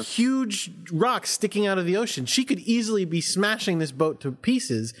 there are huge rocks sticking out of the ocean. She could easily be smashing this boat to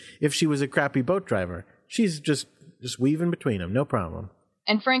pieces if she was a crappy boat driver. She's just weaving between them, no problem.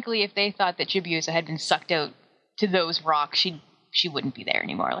 And frankly, if they thought that Chibiusa had been sucked out to those rocks, she wouldn't be there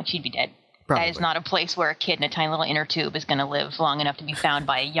anymore. She'd be dead. Probably. That is not a place where a kid in a tiny little inner tube is going to live long enough to be found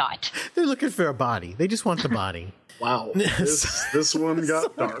by a yacht. They're looking for a body. They just want the body. Wow. This one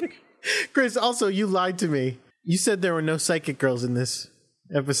got dark. Chris, also, you lied to me. You said there were no psychic girls in this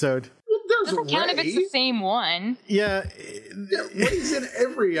episode. Well, there's doesn't count if it's the same one. Yeah. Ray's in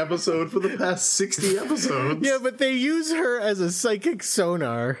every episode for the past 60 episodes. Yeah, but they use her as a psychic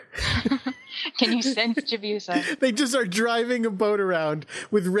sonar. Can you sense Chibiusa? They just are driving a boat around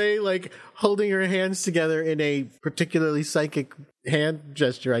with Ray holding her hands together in a particularly psychic hand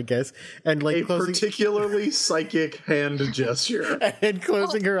gesture, I guess, and a particularly psychic hand gesture, and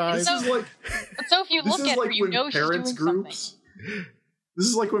closing her eyes. So if you look at her, you know she's doing something. This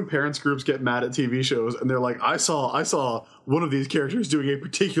is like when parents groups get mad at TV shows and they're like, I saw one of these characters doing a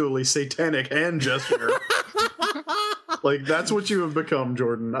particularly satanic hand gesture. That's what you have become,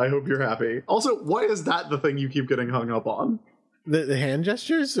 Jordan. I hope you're happy. Also, why is that the thing you keep getting hung up on? The hand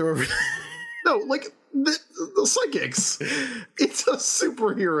gestures? Or No, the psychics. It's a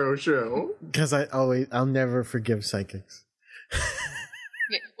superhero show. Because I'll never forgive psychics.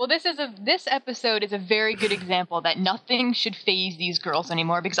 Well, this episode is a very good example that nothing should faze these girls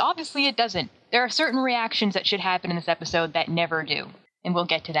anymore, because obviously it doesn't. There are certain reactions that should happen in this episode that never do, and we'll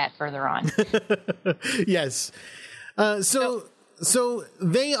get to that further on. Yes. So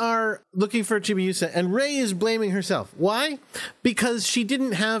they are looking for Chibiusa, and Rei is blaming herself. Why? Because she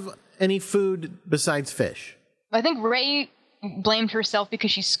didn't have any food besides fish. I think Rei blamed herself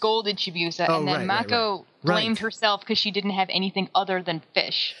because she scolded Chibiusa, and then Mako blamed herself because she didn't have anything other than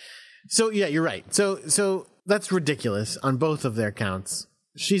fish. So, yeah, you're right. So that's ridiculous on both of their counts.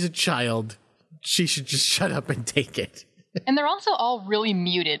 She's a child. She should just shut up and take it. And they're also all really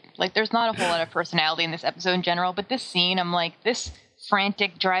muted. Like, there's not a whole lot of personality in this episode in general, but this scene, I'm like, this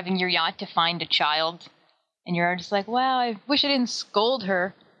frantic driving your yacht to find a child, and you're just like, wow, I wish I didn't scold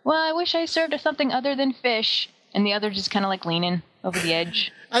her. Well, I wish I served her something other than fish. And the other just kind of like leaning over the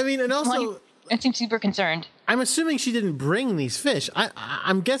edge. I mean, and also... I seem super concerned. I'm assuming she didn't bring these fish.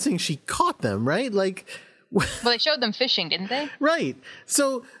 I'm guessing she caught them, right? Like... Well, they showed them fishing, didn't they? Right.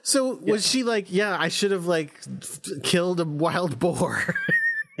 So was she like, yeah, I should have like killed a wild boar?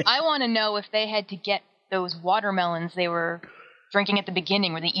 I want to know if they had to get those watermelons they were drinking at the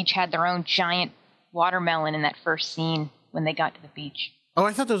beginning, where they each had their own giant watermelon in that first scene when they got to the beach. Oh,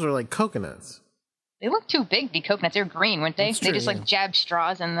 I thought those were like coconuts. They look too big to be coconuts. They're green, weren't they? That's true, they just like jabbed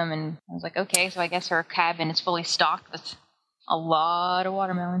straws in them, and I was like, okay, so I guess her cabin is fully stocked with a lot of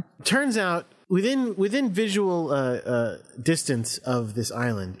watermelon. Turns out, within visual distance of this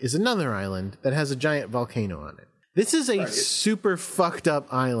island is another island that has a giant volcano on it. This is a super fucked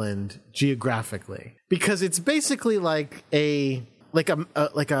up island geographically, because it's basically like a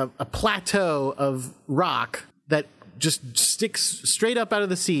plateau of rock that just sticks straight up out of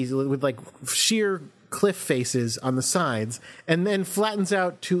the sea with like sheer cliff faces on the sides, and then flattens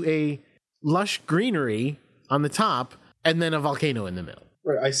out to a lush greenery on the top, and then a volcano in the middle.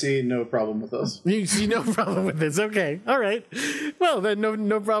 Right, I see no problem with this. You see no problem with this. Okay, all right. Well, then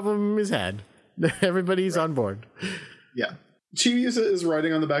no problem is had. Everybody's on board. Yeah. Chibiusa is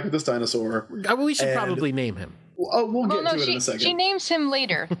riding on the back of this dinosaur. We should probably name him. We'll get to it in a second. She names him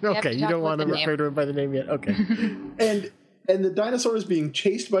later. Okay, you don't want to refer to him by the name yet? Okay. And the dinosaur is being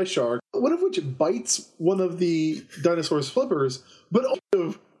chased by sharks, one of which bites one of the dinosaur's flippers, but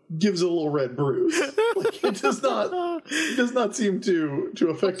also gives a little red bruise. Like, it does not seem to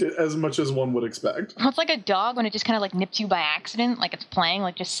affect it as much as one would expect. Well, it's like a dog when it just kind of like nips you by accident, like it's playing,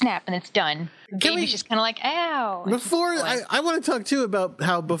 like just snap and it's done. The baby's just kind of like, ow. I want to talk too about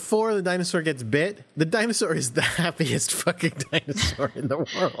how before the dinosaur gets bit, the dinosaur is the happiest fucking dinosaur in the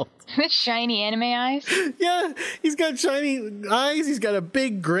world. With shiny anime eyes. Yeah, he's got shiny eyes. He's got a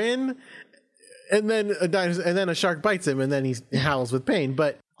big grin, and then a shark bites him, and then he howls with pain.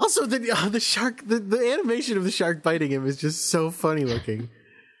 But also, the shark, the animation of the shark biting him is just so funny looking.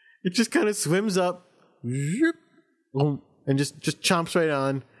 It just kind of swims up, and just chomps right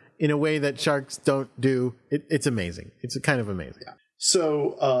on in a way that sharks don't do. It's amazing. It's kind of amazing. Yeah.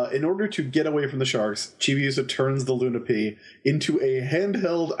 So, in order to get away from the sharks, Chibiusa turns the Lunapee into a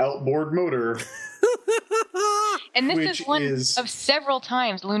handheld outboard motor. And this is one of several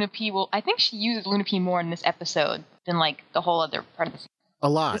times Lunapee will... I think she uses Lunapee more in this episode than like the whole other part of the... A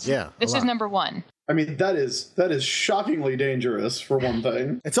lot, yeah. This is number one. I mean, that is shockingly dangerous, for one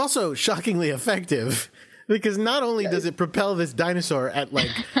thing. It's also shockingly effective, because not only does it propel this dinosaur at, like,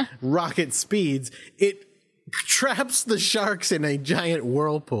 rocket speeds, it traps the sharks in a giant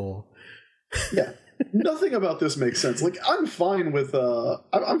whirlpool. Yeah. Nothing about this makes sense. Like, I'm fine with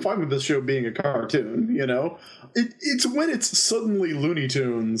this show being a cartoon, you know? It's when it's suddenly Looney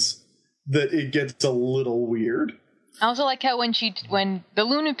Tunes that it gets a little weird. I also like how when the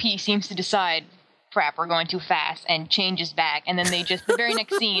Lunapee seems to decide, crap, we're going too fast, and changes back, and then they just, the very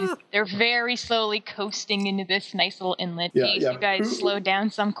next scene, they're very slowly coasting into this nice little inlet. Yeah, you guys slow down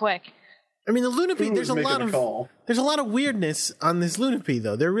some quick. I mean, the Lunapee, there's a lot of weirdness on this Lunapee,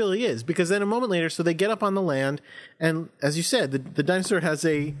 though. There really is, because then a moment later, so they get up on the land, and as you said, the dinosaur has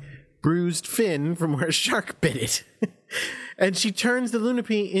a bruised fin from where a shark bit it. And she turns the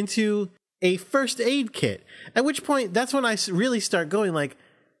Lunapee into a first aid kit, at which point that's when I really start going like,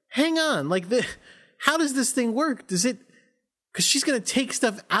 hang on, like how does this thing work? Does it, because she's going to take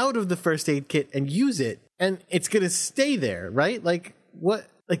stuff out of the first aid kit and use it, and it's going to stay there, right? Like, what?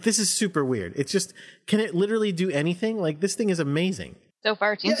 Like, this is super weird. It's just, can it literally do anything? Like, this thing is amazing. So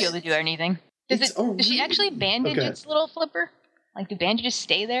far, it seems to be able to do anything. Does she actually bandage its little flipper? Like, do bandages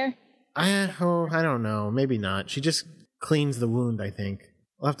stay there? I don't know. Maybe not. She just cleans the wound, I think.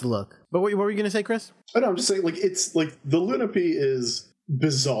 I'll have to look. But what were you going to say, Chris? I know, I'm just saying, like, it's like the Lunapie is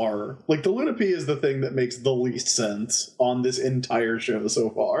bizarre. Like, the Lunapie is the thing that makes the least sense on this entire show so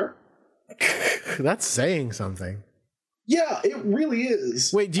far. That's saying something. Yeah, it really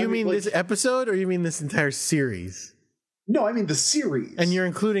is. Wait, do you mean this episode or you mean this entire series? No, I mean the series. And you're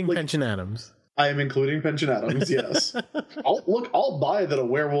including Pension Adams. I am including Pension Adams, yes. I'll buy that a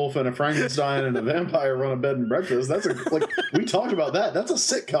werewolf and a Frankenstein and a vampire run a bed and breakfast. That's we talked about that. That's a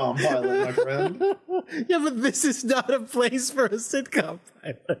sitcom pilot, my friend. Yeah, but this is not a place for a sitcom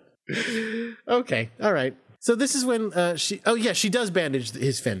pilot. Okay, all right. So this is when she does bandage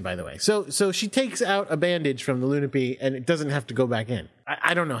his fin, by the way. So she takes out a bandage from the Lunapie and it doesn't have to go back in.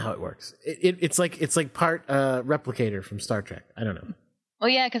 I don't know how it works. It's like part replicator from Star Trek. I don't know. Well,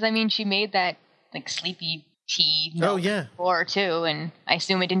 yeah, because I mean, she made that like sleepy tea before too, and I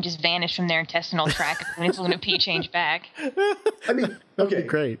assume it didn't just vanish from their intestinal tract when its Lunapie changed back. I mean, okay,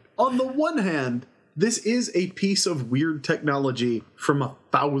 great. On the one hand, this is a piece of weird technology from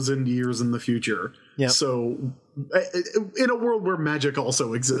 1,000 years in the future. Yeah. So, in a world where magic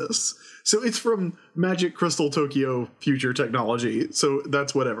also exists, so it's from Magic Crystal Tokyo future technology. So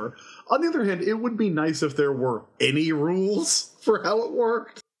that's whatever. On the other hand, it would be nice if there were any rules for how it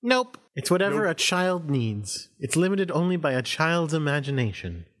worked. Nope. It's whatever a child needs. It's limited only by a child's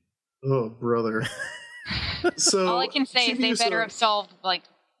imagination. Oh, brother. So all I can say is they better have solved, like,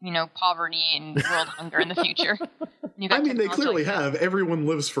 poverty and world hunger in the future. I mean, they clearly have. Everyone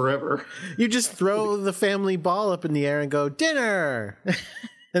lives forever. You just throw the family ball up in the air and go, dinner!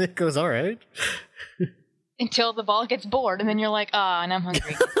 And it goes, all right. Until the ball gets bored, and then you're like, and I'm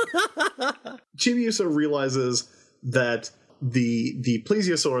hungry. Chibiusa realizes that the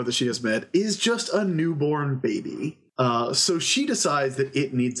plesiosaur that she has met is just a newborn baby. So she decides that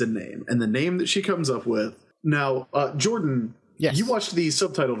it needs a name. And the name that she comes up with... Now, Jordan, yes. You watched the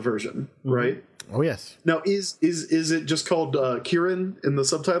subtitled version, right? Oh, yes. Now, is it just called Kieran in the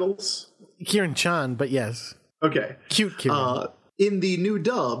subtitles? Kieran-chan, but yes. Okay. Cute Kieran. In the new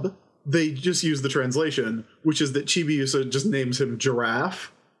dub, they just use the translation, which is that Chibiusa just names him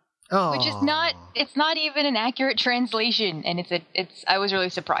Giraffe. Oh. Which is it's not even an accurate translation, and I was really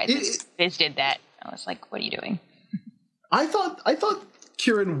surprised that Viz did that. I was like, what are you doing? I thought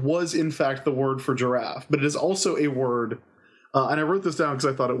Kieran was in fact the word for giraffe, but it is also a word, and I wrote this down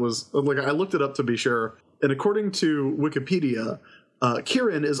because I thought it was, I looked it up to be sure, and according to Wikipedia,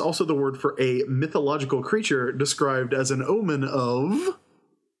 Kieran is also the word for a mythological creature described as an omen of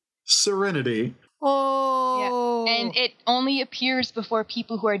serenity. Oh. Yeah. And it only appears before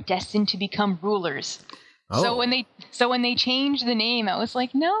people who are destined to become rulers. Oh. So when they changed the name, I was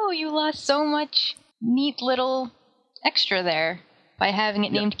like, no, you lost so much neat little extra there by having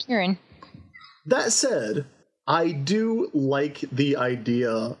it named Kieran. That said, I do like the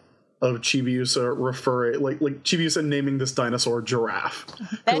idea of Chibiusa Chibiusa naming this dinosaur Giraffe.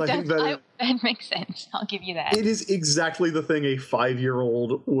 That makes sense. I'll give you that. It is exactly the thing a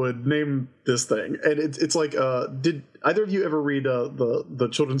 5-year-old would name this thing, and it's like, did either of you ever read the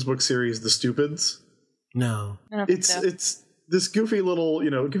children's book series The Stupids? No. It's this goofy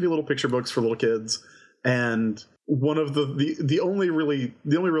little picture books for little kids, and one of the only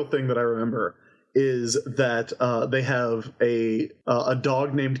real thing that I remember is that they have a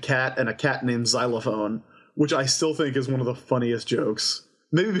dog named Cat and a cat named Xylophone, which I still think is one of the funniest jokes.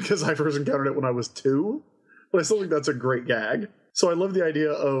 Maybe because I first encountered it when I was 2, but I still think that's a great gag. So I love the idea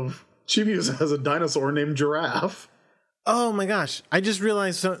of Chibiusa has a dinosaur named Giraffe. Oh my gosh. I just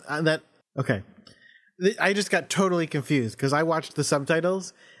realized that... Okay. I just got totally confused because I watched the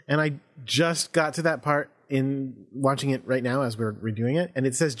subtitles and I just got to that part in watching it right now as we're redoing it, and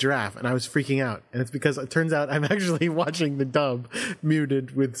it says giraffe, and I was freaking out. And it's because it turns out I'm actually watching the dub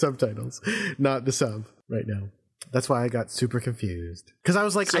muted with subtitles, not the sub right now. That's why I got super confused. Because I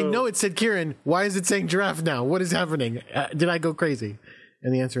was like, I know it said Kieran. Why is it saying giraffe now? What is happening? Did I go crazy?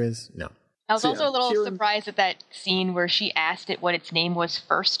 And the answer is no. I was also a little surprised at that scene where she asked it what its name was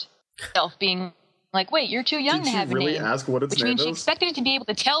first. Self being like, wait, you're too young to have a name. Ask what its which name means is? she expected it to be able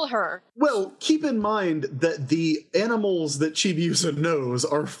to tell her. Well, keep in mind that the animals that Chibiusa knows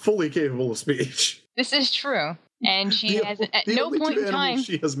are fully capable of speech. This is true. And she has, at no point in time,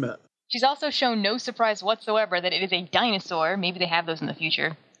 she has met. She's also shown no surprise whatsoever that it is a dinosaur. Maybe they have those in the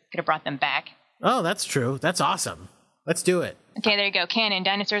future. Could have brought them back. Oh, that's true. That's awesome. Let's do it. Okay, there you go. Canon,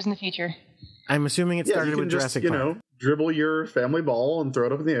 dinosaurs in the future. I'm assuming it started with Jurassic Park. Dribble your family ball and throw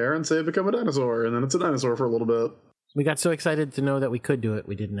it up in the air and say become a dinosaur, and then it's a dinosaur for a little bit. We got so excited to know that we could do it,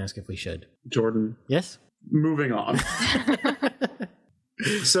 we didn't ask if we should. Jordan. Yes? Moving on.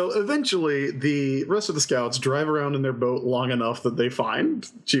 So eventually, the rest of the scouts drive around in their boat long enough that they find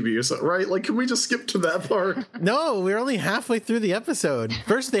Chibiusa, right? Like, can we just skip to that part? No, we're only halfway through the episode.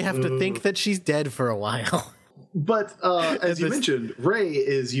 First, they have to think that she's dead for a while. But as you mentioned, Rei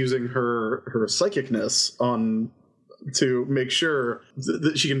is using her psychicness to make sure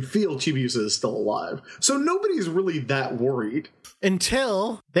that she can feel Chibiusa is still alive. So nobody's really that worried.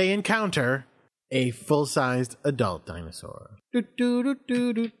 Until they encounter a full-sized adult dinosaur.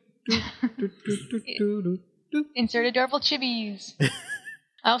 Insert adorable chibis.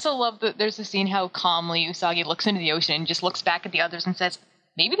 I also love that there's a scene how calmly Usagi looks into the ocean and just looks back at the others and says,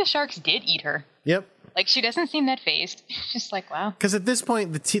 maybe the sharks did eat her. Yep. Like, she doesn't seem that phased. Just like, wow. Because at this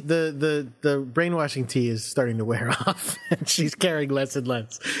point, the brainwashing tea is starting to wear off, and she's caring less and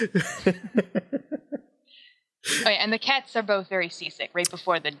less. Oh, yeah, and the cats are both very seasick right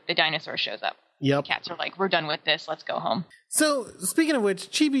before the dinosaur shows up. Yep. The cats are like, we're done with this. Let's go home. So, speaking of which,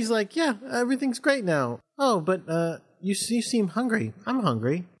 Chibi's like, yeah, everything's great now. Oh, but you seem hungry. I'm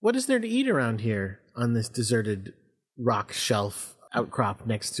hungry. What is there to eat around here on this deserted rock shelf outcrop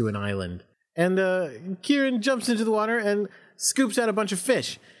next to an island? And Kieran jumps into the water and scoops out a bunch of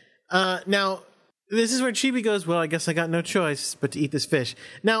fish. Now, this is where Chibi goes, well, I guess I got no choice but to eat this fish.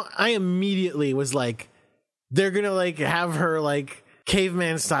 Now, I immediately was like, they're going to like have her like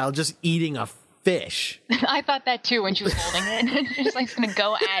caveman style just eating a fish. I thought that too when she was holding it. She's like going to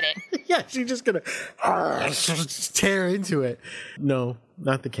go at it. Yeah, she's just going to tear into it. No,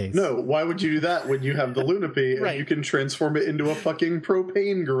 not the case. No, why would you do that when you have the Lunapie and Right. you can transform it into a fucking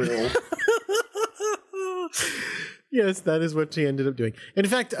propane grill? Yes, that is what she ended up doing. In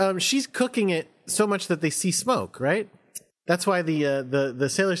fact, she's cooking it so much that they see smoke, right? That's why the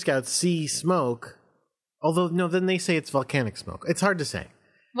Sailor Scouts see smoke. Although, no, then they say it's volcanic smoke. It's hard to say.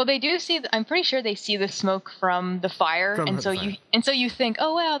 Well, they do see. I'm pretty sure they see the smoke from the fire, so you think,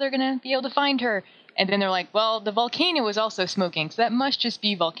 oh wow, they're gonna be able to find her, and then they're like, well, the volcano was also smoking, so that must just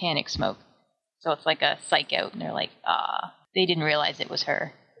be volcanic smoke. So it's like a psych out, and they're like, they didn't realize it was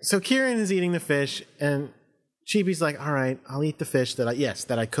her. So Kieran is eating the fish, and Chibi's like, all right, I'll eat the fish that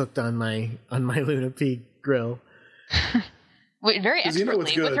I cooked on my Lunapie grill. Wait, very You know what's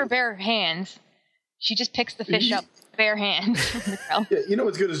expertly good? with her bare hands. She just picks the fish up bare hands from the grill. Yeah, you know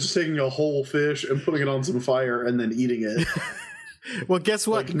what's good is just taking a whole fish and putting it on some fire and then eating it. Well, guess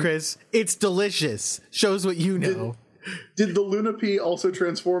what, Like- Chris? It's delicious. Shows what you know. Did the Lunapie also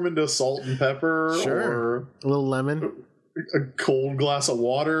transform into salt and pepper or A little lemon. a cold glass of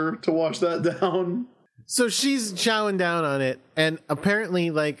water to wash that down? So she's chowing down on it, and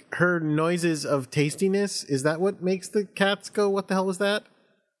apparently, like, her noises of tastiness, is that what makes the cats go, what the hell was that?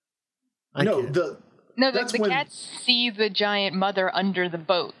 No, The when- cats see the giant mother under the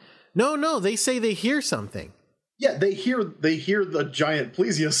boat. No, they say they hear something. Yeah, they hear the giant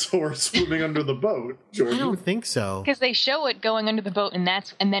plesiosaur swimming under the boat, I Jordan. don't think so. Because they show it going under the boat, and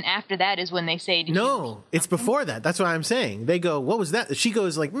then after that is when they say, "Did you-" No, it's before that. That's what I'm saying. They go, what was that? She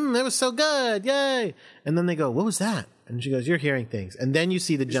goes like, that was so good. Yay. And then they go, what was that? And she goes, you're hearing things. And then you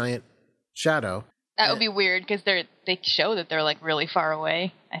see the giant shadow. That would be weird because they show that they're like really far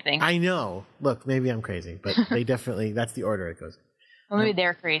away. I think. I know. Look, maybe I'm crazy, but they definitely, that's the order it goes. Well, maybe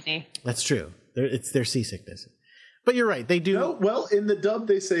they're crazy. That's true. It's their seasickness. But you're right. They do. No, well, in the dub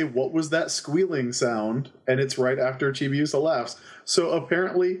they say, what was that squealing sound? And it's right after Chibiusa laughs. So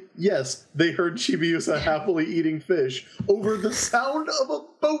apparently, yes, they heard Chibiusa happily eating fish over the sound of a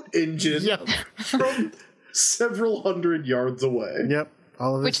boat engine Yep. from several hundred yards away. Yep.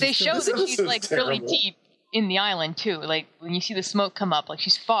 All of Which this they is show This that she's episode's like really terrible. deep in the island too. Like when you see the smoke come up, like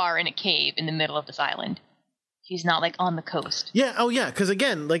she's far in a cave in the middle of this island. She's not like on the coast. Yeah. Oh, yeah. Because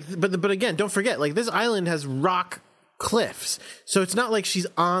again, like, but again, don't forget, like, this island has rock cliffs, so it's not like she's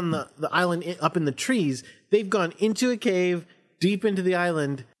on the island up in the trees. They've gone into a cave deep into the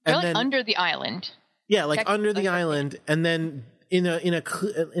island, They're and like then under the island. yeah, like Technically, under the I think. island, and then in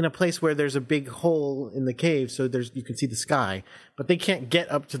a place where there's a big hole in the cave, so you can see the sky, but they can't get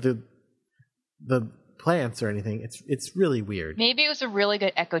up to the plants or anything. It's really weird. Maybe it was a really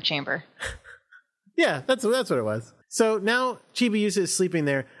good echo chamber. Yeah, that's what it was. So now Chibiusa is sleeping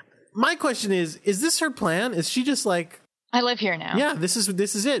there. My question is this her plan? Is she just like, I live here now. yeah, this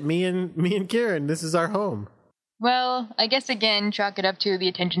is it. Me and Kieran, this is our home. Well, I guess again, chalk it up to the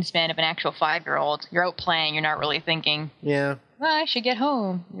attention span of an actual 5-year-old. You're out playing, you're not really thinking, Yeah. well, I should get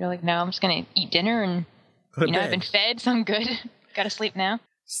home. You're like, no, I'm just going to eat dinner and, Go to I've bed. been fed, so I'm good. Gotta sleep now.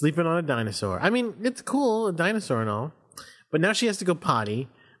 Sleeping on a dinosaur. I mean, it's cool, a dinosaur and all. But now she has to go potty,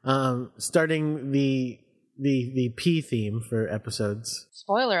 starting the pee theme for episodes.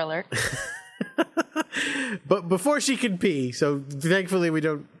 Spoiler alert. but before she can pee. So thankfully we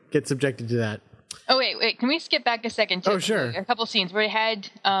don't get subjected to that. Oh, wait. Can we skip back a second? Oh, sure. A couple scenes where they had,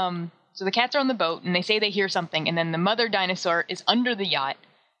 so the cats are on the boat, and they say they hear something, and then the mother dinosaur is under the yacht,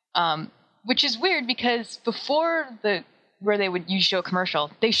 which is weird because before where they would show a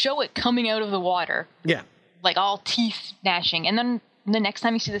commercial, they show it coming out of the water. Yeah. Like all teeth gnashing. And then the next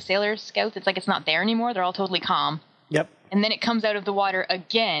time you see the Sailor Scouts, it's like it's not there anymore. They're all totally calm. Yep. And then it comes out of the water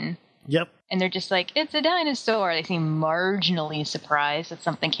again. Yep. And they're just like, it's a dinosaur. They seem marginally surprised that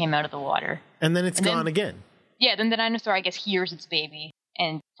something came out of the water. And then it's gone again. Yeah, then the dinosaur, I guess, hears its baby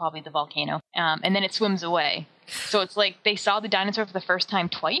and probably the volcano. And then it swims away. So it's like they saw the dinosaur for the first time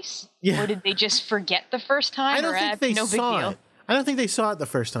twice? Yeah. Or did they just forget the first time? I don't think they saw it. I don't think they saw it the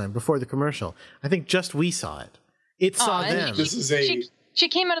first time before the commercial. I think just we saw it. It saw them. This is a... She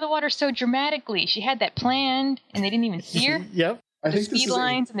came out of the water so dramatically. She had that planned, and they didn't even see her. Yep. I think speed this is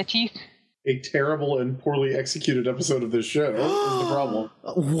lines and the teeth. a terrible and poorly executed episode of this show is the problem.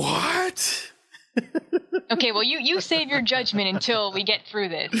 What? Okay, well, you save your judgment until we get through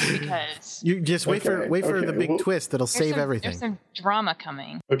this, because You just wait for the big twist that'll save everything. There's some drama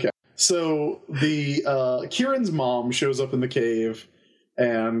coming. Okay, so the Kieran's mom shows up in the cave,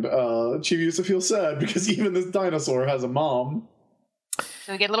 and Chibiusa feels sad because even this dinosaur has a mom.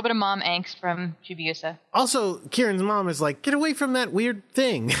 So we get a little bit of mom angst from Chibiusa. Also, Kieran's mom is like, get away from that weird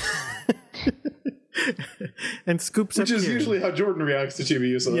thing. And scoops Which up is Kieran. usually how Jordan reacts to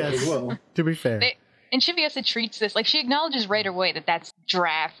Chibiusa as well. To be fair. And Chibiusa treats this, like, she acknowledges right away that that's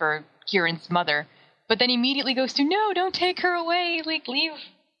Giraffe or Kieran's mother, but then immediately goes to, no, don't take her away, like, leave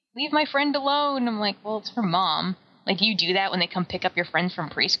my friend alone. I'm like, well, it's her mom. Like, do you do that when they come pick up your friends from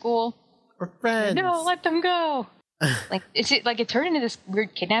preschool? Or friends. No, let them go. Like, is it like it turned into this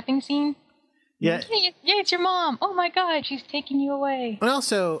weird kidnapping scene? Yeah. Like, yeah, it's your mom. Oh my God, she's taking you away. And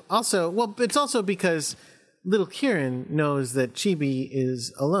also, well, it's also because little Kieran knows that Chibi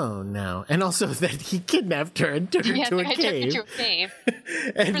is alone now, and also that he kidnapped her and took her to a cave. Took her to a cave.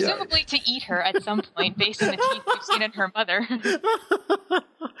 And, Presumably to eat her at some point, based on the teeth we've seen in her mother.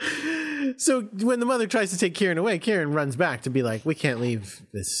 So when the mother tries to take Kieran away, Kieran runs back to be like, we can't leave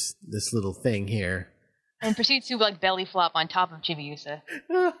this little thing here. And proceeds to, like, belly flop on top of Chibiusa.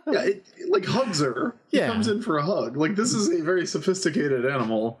 Yeah, it like hugs her. He comes in for a hug. Like, this is a very sophisticated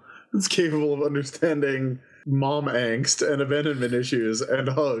animal that's capable of understanding mom angst and abandonment issues and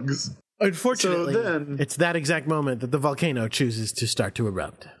hugs. Unfortunately, So then, it's that exact moment that the volcano chooses to start to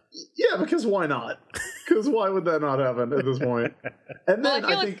erupt. yeah, because why not? Because why would that not happen at this point? And then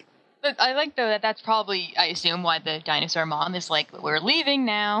Well, I like, though, that that's probably, I assume, why the dinosaur mom is like, we're leaving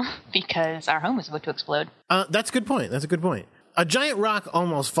now because our home is about to explode. That's a good point. That's a good point. A giant rock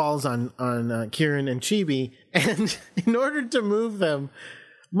almost falls on Kieran and Chibi, and in order to move them,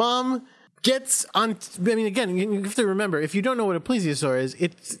 Mom gets on... I mean, again, you have to remember, if you don't know what a plesiosaur is,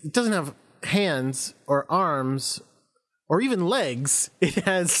 it doesn't have hands or arms or even legs. It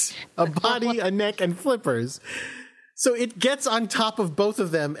has a body, a neck, and flippers. So it gets on top of both of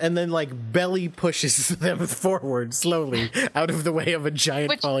them and then, like, belly pushes them forward slowly out of the way of a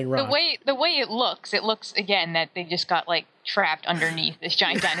giant falling rock. The way it looks again that they just got, like, trapped underneath this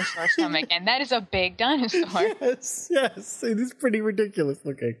giant dinosaur stomach, and that is a big dinosaur. Yes, it is pretty ridiculous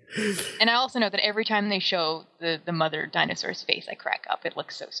looking. And I also know that every time they show the mother dinosaur's face, I crack up. It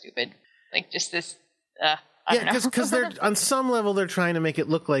looks so stupid. Like, just this... Yeah, because they're on some level they're trying to make it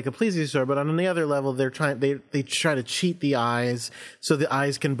look like a plesiosaur, but on the other level they try to cheat the eyes so the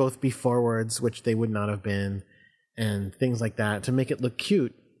eyes can both be forwards, which they would not have been, and things like that to make it look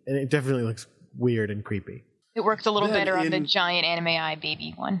cute. And it definitely looks weird and creepy. It works a little better on the giant anime eye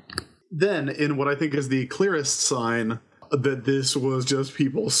baby one. Then, in what I think is the clearest sign that this was just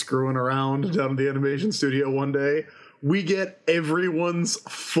people screwing around down at the animation studio one day, we get everyone's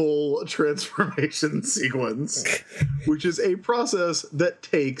full transformation sequence, which is a process that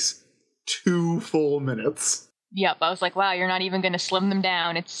takes 2 full minutes. Yep, I was like, wow, you're not even going to slim them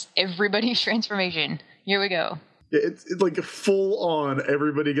down. It's everybody's transformation. Here we go. It's like full on.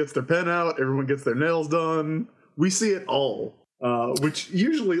 Everybody gets their pen out. Everyone gets their nails done. We see it all, which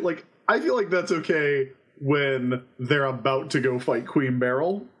usually, like, I feel like that's okay when they're about to go fight Queen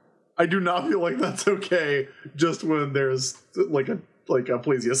Beryl. I do not feel like that's okay just when there's like a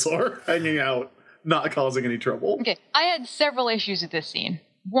plesiosaur hanging out, not causing any trouble. Okay, I had several issues with this scene.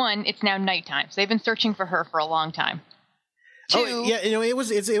 One, it's now nighttime, so they've been searching for her for a long time. 2,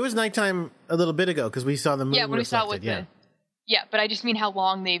 it was nighttime a little bit ago because we saw the moon. Yeah, when we saw with yeah, but I just mean how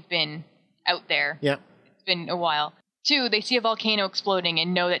long they've been out there. Yeah, it's been a while. 2, they see a volcano exploding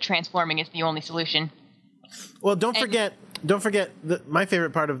and know that transforming is the only solution. Well, don't forget don't forget, my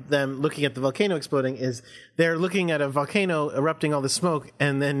favorite part of them looking at the volcano exploding is they're looking at a volcano erupting all the smoke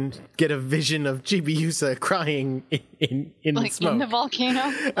and then get a vision of Chibiusa crying in the smoke. In the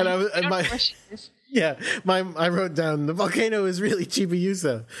volcano? And I wrote down, the volcano is really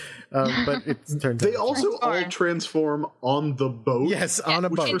Chibiusa. But it turns out they also all transform on the boat. Yes, on a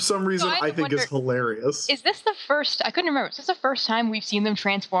boat. Which for some reason I think is hilarious. Is this the first, I couldn't remember, is this the first time we've seen them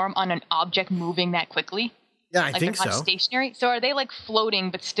transform on an object moving that quickly? Yeah, I think they're not so. Stationary? So are they like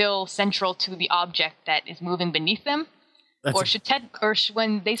floating but still central to the object that is moving beneath them? When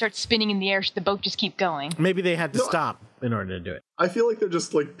they start spinning in the air, should the boat just keep going? Maybe they had to stop in order to do it. I feel like they're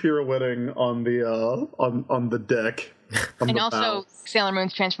just like pirouetting on the on the deck. And also, Sailor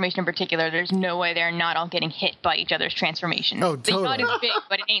Moon's transformation in particular, there's no way they're not all getting hit by each other's transformations. Oh, totally. They thought it's big,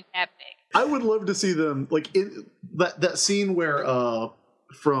 but it ain't that big. I would love to see them, like, in that scene where,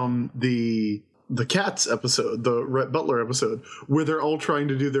 from the Cats episode, the Rhett Butler episode, where they're all trying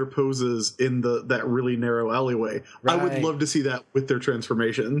to do their poses in that really narrow alleyway. Right. I would love to see that with their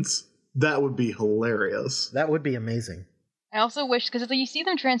transformations. That would be hilarious. That would be amazing. I also wish, because you see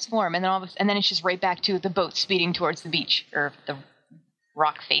them transform, and then it's just right back to the boat speeding towards the beach, or the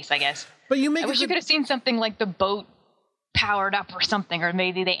rock face, I guess. But you wish you could have seen something like the boat powered up or something, or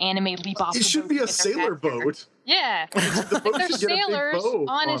maybe they leap off. It should be a sailor boat. Yeah, they're sailors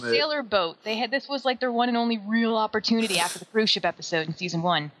on a sailor boat. This was like their one and only real opportunity after the cruise ship episode in season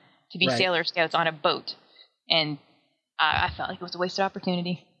 1 to be Sailor Scouts on a boat, and I felt like it was a wasted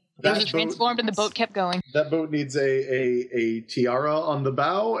opportunity. They were transformed and the boat kept going. That boat needs a tiara on the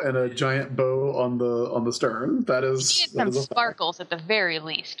bow and a giant bow on the stern. That is some sparkles at the very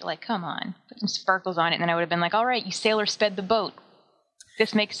least. Like, come on, put some sparkles on it, and then I would have been like, all right, you sailor sped the boat.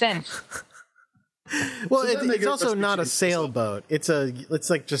 This makes sense. Well, it's also not a sailboat. It's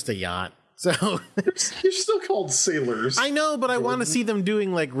like just a yacht. So you're still called sailors. I know, but I want to see them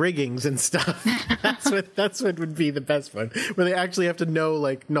doing like riggings and stuff. That's what would be the best one, where they actually have to know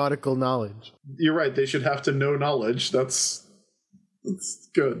like nautical knowledge. You're right. They should have to know knowledge. That's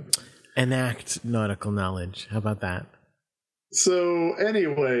good. Enact nautical knowledge. How about that? So,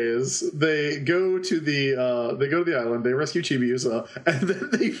 anyways, they go to the island. They rescue Chibiusa, and then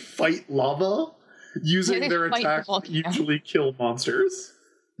they fight lava using their attacks to usually kill monsters.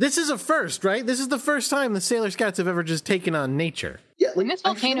 This is a first, right? This is the first time the Sailor Scouts have ever just taken on nature. Yeah, and this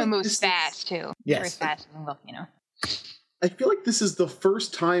volcano moves fast, too. Yes. Very fast moving volcano. I feel like this is the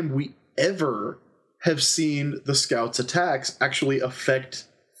first time we ever have seen the Scouts' attacks actually affect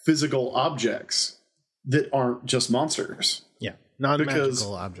physical objects that aren't just monsters. Yeah,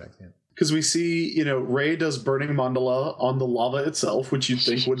 non-magical objects. Yeah. Because we see, Rei does Burning Mandala on the lava itself, which you'd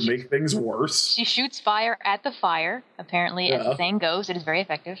think would make things worse. She shoots fire at the fire. Apparently, as the saying goes, it is very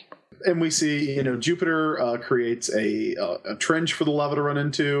effective. And we see, Jupiter creates a trench for the lava to run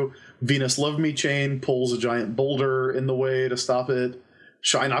into. Venus Love Me Chain pulls a giant boulder in the way to stop it.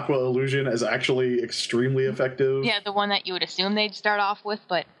 Shine Aqua Illusion is actually extremely effective. Yeah, the one that you would assume they'd start off with,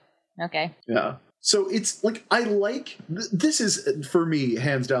 but okay. Yeah. So it's like, this is, for me,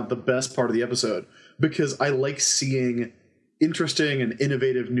 hands down, the best part of the episode, because I like seeing interesting and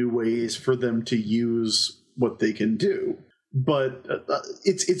innovative new ways for them to use what they can do. But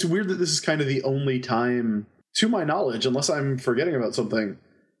it's weird that this is kind of the only time, to my knowledge, unless I'm forgetting about something,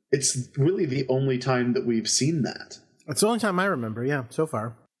 it's really the only time that we've seen that. It's the only time I remember, yeah, so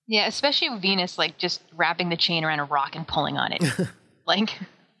far. Yeah, especially with Venus, like, just wrapping the chain around a rock and pulling on it.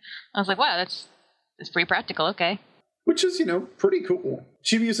 I was like, wow, it's pretty practical, okay. Which is, pretty cool.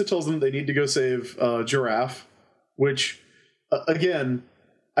 Chibiusa tells them they need to go save Giraffe, which, again,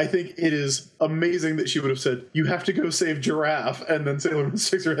 I think it is amazing that she would have said, you have to go save Giraffe, and then Sailor Moon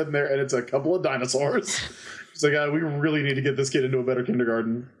sticks her head in there, and it's a couple of dinosaurs. She's like, we really need to get this kid into a better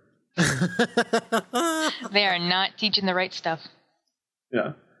kindergarten. They are not teaching the right stuff.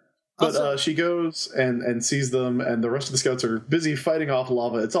 Yeah. But she goes and sees them, and the rest of the Scouts are busy fighting off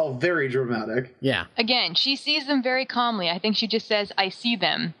lava. It's all very dramatic. Yeah. Again, she sees them very calmly. I think she just says, I see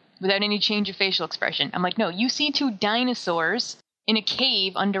them, without any change of facial expression. I'm like, no, you see two dinosaurs in a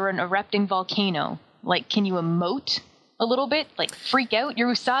cave under an erupting volcano. Like, can you emote a little bit? Like, freak out?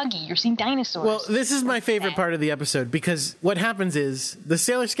 You're Usagi. You're seeing dinosaurs. Well, this is my favorite part of the episode, because what happens is the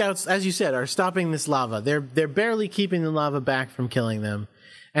Sailor Scouts, as you said, are stopping this lava. They're barely keeping the lava back from killing them.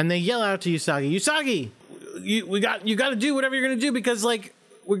 And they yell out to Usagi, Usagi, you got to do whatever you're going to do, because like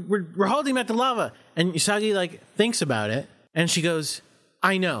we're holding back the lava. And Usagi like thinks about it, and she goes,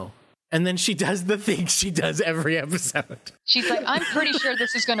 I know. And then she does the thing she does every episode. She's like, I'm pretty sure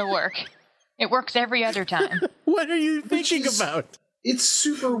this is going to work. It works every other time. What are you thinking about? It's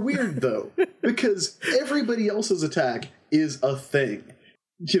super weird though, because everybody else's attack is a thing.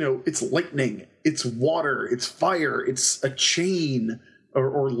 You know, it's lightning, it's water, it's fire, it's a chain,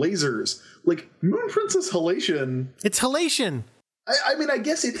 or lasers. Like, Moon Princess Halation... It's halation! I mean, I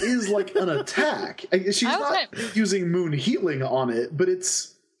guess it is like an attack. She's not using moon healing on it, but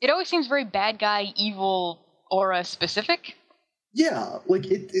it's... It always seems very bad guy, evil, aura specific. Yeah, like,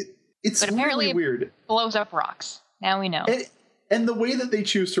 it's really weird. It blows up rocks. Now we know. And the way that they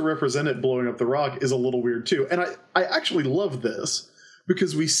choose to represent it blowing up the rock is a little weird, too. And I actually love this.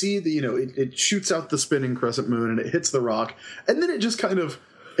 Because we see the, you know, it shoots out the spinning crescent moon and it hits the rock, and then it just kind of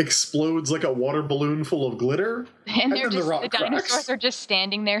explodes like a water balloon full of glitter. And they're just, the dinosaurs are just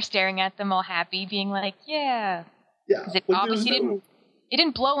standing there staring at them all happy, being like, yeah. Yeah. Because it obviously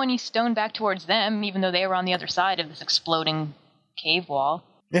didn't blow any stone back towards them, even though they were on the other side of this exploding cave wall.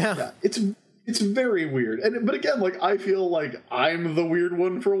 Yeah. It's very weird. But again, like, I feel like I'm the weird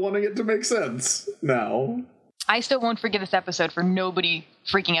one for wanting it to make sense now. I still won't forgive this episode for nobody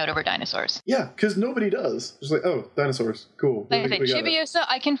freaking out over dinosaurs. Yeah, because nobody does. Just like, oh, dinosaurs, cool. Like I said, Chibiusa,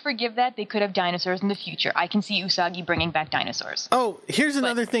 I can forgive that. They could have dinosaurs in the future. I can see Usagi bringing back dinosaurs. Oh, here's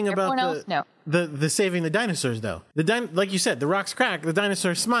another thing about the saving the dinosaurs, though. Like you said, the rocks crack, the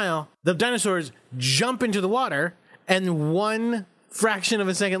dinosaurs smile, the dinosaurs jump into the water, and one fraction of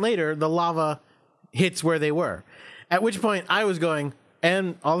a second later, the lava hits where they were. At which point, I was going,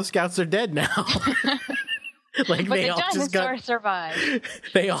 and all the scouts are dead now. Like, but they the all just survived.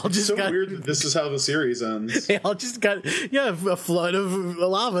 They all just so weird that this is how the series ends. They all just got a flood of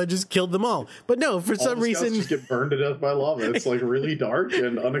lava just killed them all. But no, for some reason, just get burned to death by lava. It's like really dark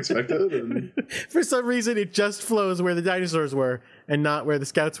and unexpected. And for some reason, it just flows where the dinosaurs were and not where the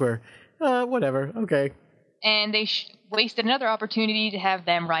scouts were. Whatever. Okay. And they wasted another opportunity to have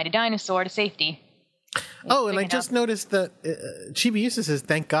them ride a dinosaur to safety. And I just noticed that Chibiusa says,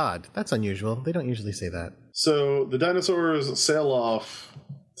 "Thank God." That's unusual. They don't usually say that. So the dinosaurs sail off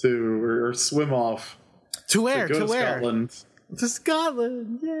or swim off. To where? To where? Scotland. To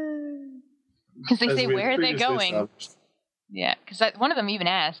Scotland. Yay. Because they say, where are they going? Established. Yeah, because one of them even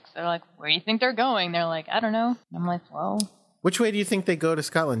asks. They're like, where do you think they're going? They're like, I don't know. And I'm like, well. Which way do you think they go to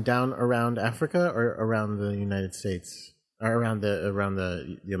Scotland? Down around Africa or around the United States? Or around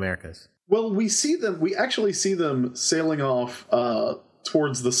the Americas? Well, we actually see them sailing off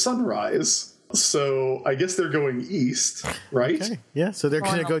towards the sunrise. So I guess they're going east, right? Okay. Yeah, so they're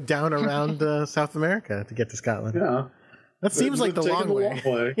going to go down around South America to get to Scotland. Yeah. That seems like the long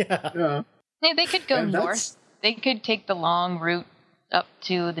way. Yeah. Hey, they could go north. They could take the long route up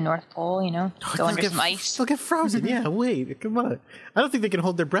to the North Pole, go under some ice. They'll get frozen. Yeah, wait, come on. I don't think they can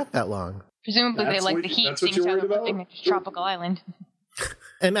hold their breath that long. Presumably they like the heat, seeing as how they're living in a tropical island.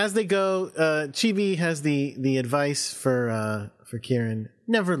 And as they go, Chibi has the advice for Kieran: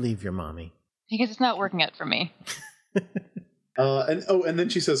 never leave your mommy. Because it's not working out for me. And then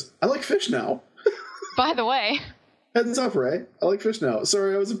she says, I like fish now. By the way. Heads up, Ray. I like fish now.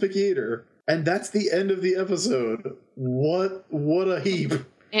 Sorry, I was a picky eater. And that's the end of the episode. What a heap.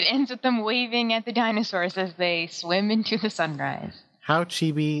 It ends with them waving at the dinosaurs as they swim into the sunrise. How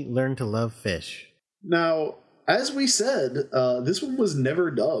Chibi learned to love fish. Now, as we said, this one was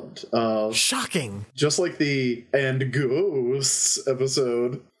never dubbed. Shocking. Just like the And Ghosts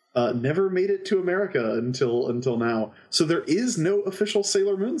episode. Never made it to America until now. So there is no official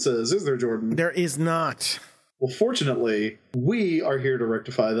Sailor Moon Says, is there, Jordan? There is not. Well, fortunately, we are here to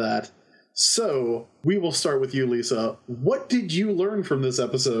rectify that. So we will start with you, Lisa. What did you learn from this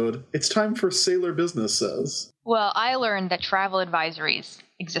episode? It's time for Sailor Business Says. Well, I learned that travel advisories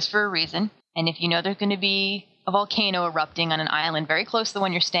exist for a reason. And if you know there's going to be a volcano erupting on an island very close to the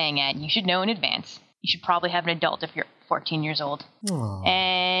one you're staying at, you should know in advance. You should probably have an adult if you're 14 years old. Aww.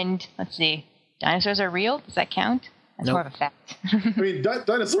 And let's see. Dinosaurs are real? Does that count? That's more of a fact. I mean,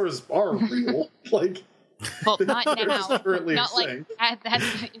 dinosaurs are real. Well, not now. Currently not like at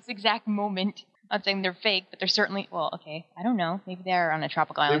this exact moment. I'm not saying they're fake, but they're certainly. Well, okay. I don't know. Maybe they're on a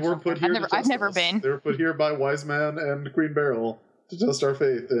tropical island. They were put here. I've never been. They were put here by Wise Man and Queen Beryl to test our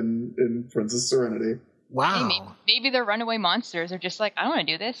faith in Princess Serenity. Wow. Hey, maybe they're runaway monsters. They're just like, I don't want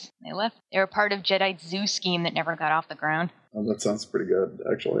to do this. They left. They were part of Jedi's zoo scheme that never got off the ground. Oh, that sounds pretty good,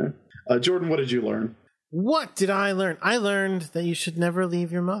 actually. Jordan, what did you learn? What did I learn? I learned that you should never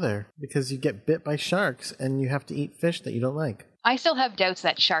leave your mother because you get bit by sharks and you have to eat fish that you don't like. I still have doubts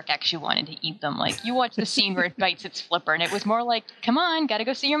that shark actually wanted to eat them. Like, you watch the scene where it bites its flipper and it was more like, come on, gotta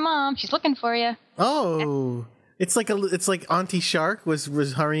go see your mom. She's looking for you. Oh, it's like Auntie Shark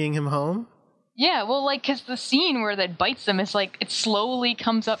was hurrying him home. Yeah, well, because the scene where that bites them is it slowly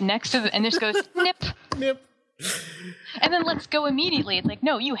comes up next to and just goes, nip. Nip. And then let's go immediately. It's like,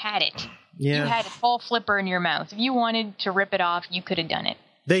 no, you had it. Yeah. You had a full flipper in your mouth. If you wanted to rip it off, you could have done it.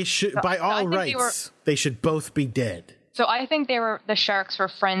 They should, by all think rights, they should both be dead. So I think the sharks were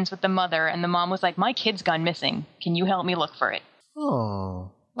friends with the mother, and the mom was like, my kid's gone missing. Can you help me look for it?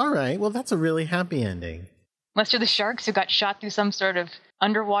 Oh, all right. Well, that's a really happy ending. Unless you're the sharks who got shot through some sort of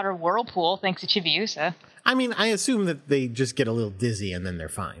underwater whirlpool thanks to Chibiusa. I mean, I assume that they just get a little dizzy and then they're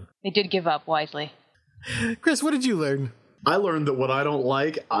fine. They did give up wisely. Chris, what did you learn? I learned that what I don't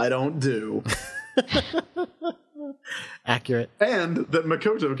like, I don't do. Accurate. And that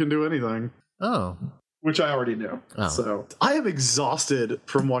Makoto can do anything. Oh. Which I already knew. Oh. So I am exhausted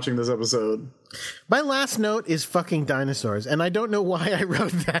from watching this episode. My last note is fucking dinosaurs, and I don't know why I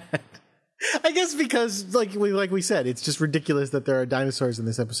wrote that. I guess because, like we said, it's just ridiculous that there are dinosaurs in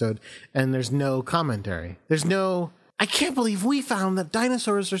this episode, and there's no commentary. There's no, I can't believe we found that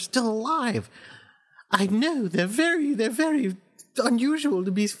dinosaurs are still alive. I know, they're very unusual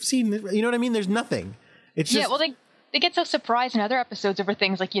to be seen. You know what I mean? There's nothing. It's just... Yeah, well, they get so surprised in other episodes over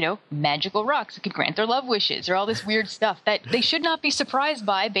things like, magical rocks that could grant their love wishes or all this weird stuff that they should not be surprised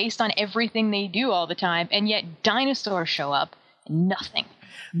by based on everything they do all the time, and yet dinosaurs show up and nothing.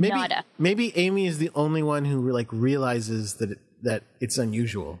 Nada. Maybe Amy is the only one who realizes that it's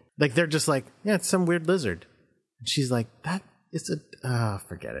unusual. Like they're just like, yeah, it's some weird lizard. And she's like, that is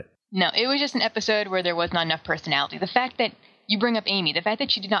forget it. No, it was just an episode where there was not enough personality. The fact that you bring up Amy, the fact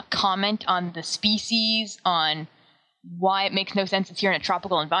that she did not comment on the species, on why it makes no sense it's here in a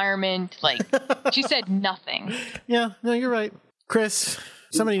tropical environment, like she said nothing. Yeah, no, you're right. Chris,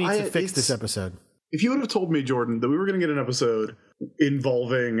 somebody needs to fix this episode. If you would have told me, Jordan, that we were going to get an episode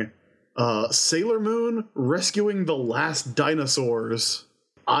involving Sailor Moon rescuing the last dinosaurs,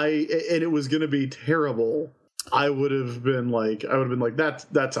 and it was going to be terrible, I would have been like,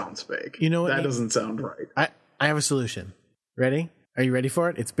 that sounds fake. You know what? That doesn't sound right. I have a solution. Ready? Are you ready for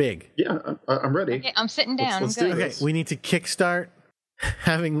it? It's big. Yeah, I'm ready. Okay, I'm sitting down. Let's I'm good. do Okay, this. we need to kickstart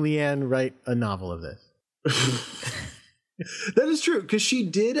having Leanne write a novel of this. That is true, because she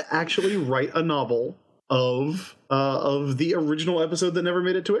did actually write a novel of the original episode that never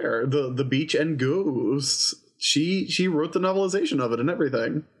made it to air, the Beach and Goose. She wrote the novelization of it and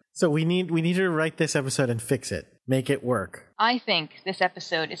everything. So we need her to write this episode and fix it. Make it work. I think this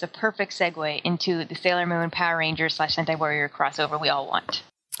episode is a perfect segue into the Sailor Moon Power Rangers / Sentai Warrior crossover we all want.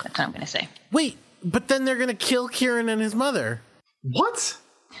 That's what I'm going to say. Wait, but then they're going to kill Kieran and his mother. What?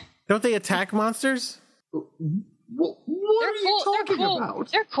 Don't they attack monsters? What are you talking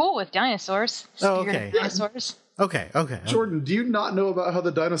about? They're cool with dinosaurs. Oh, Spirit okay. of dinosaurs. Okay. Jordan, do you not know about how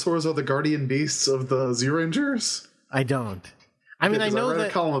the dinosaurs are the guardian beasts of the Z-Rangers? I don't. I mean, I know I write that...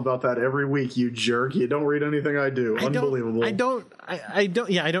 a column about that every week, you jerk. You don't read anything I do. Unbelievable. I don't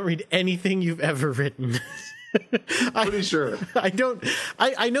read anything you've ever written. Pretty sure. I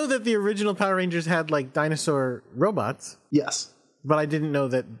know that the original Power Rangers had, like, dinosaur robots. Yes. But I didn't know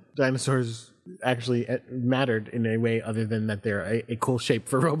that dinosaurs actually mattered in a way other than that they're a cool shape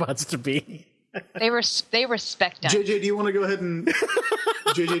for robots to be. They respect dinosaurs. JJ, do you want to go ahead and...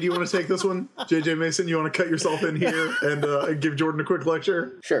 JJ, do you want to take this one? JJ Mason, you want to cut yourself in here and give Jordan a quick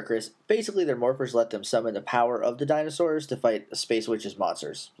lecture? Sure, Chris. Basically, their morphers let them summon the power of the dinosaurs to fight the Space Witch's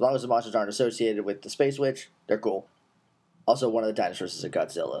monsters. As long as the monsters aren't associated with the Space Witch, they're cool. Also, one of the dinosaurs is a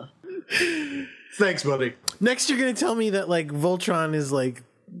Godzilla. Thanks, buddy. Next, you're going to tell me that, like, Voltron is, like,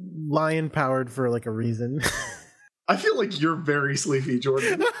 lion-powered for, like, a reason. I feel like you're very sleepy,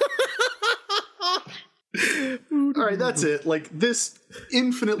 Jordan. All right, that's it. Like, this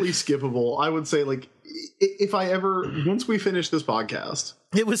infinitely skippable. I would say, like, if I ever, once we finish this podcast,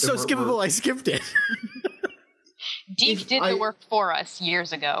 It was so skippable, I skipped it. Deke did the work for us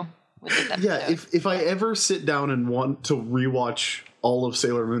years ago with this episode. yeah, if I ever sit down and want to rewatch all of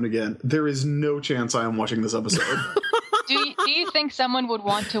Sailor Moon again, there is no chance I am watching this episode. Do you think someone would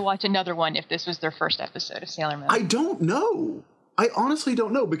want to watch another one if this was their first episode of Sailor Moon? I don't know. I honestly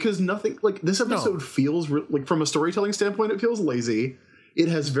don't know, because nothing, like, this episode feels, like, from a storytelling standpoint, it feels lazy. It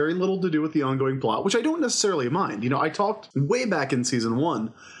has very little to do with the ongoing plot, which I don't necessarily mind. You know, I talked way back in season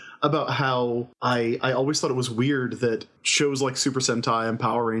 1 about how I always thought it was weird that shows like Super Sentai and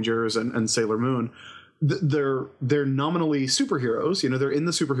Power Rangers and Sailor Moon, they're nominally superheroes, you know, they're in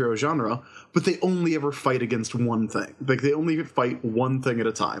the superhero genre, but they only ever fight against one thing. Like, they only fight one thing at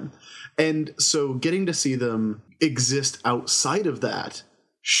a time. And so getting to see them exist outside of that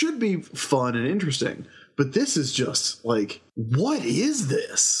should be fun and interesting. But this is just like, what is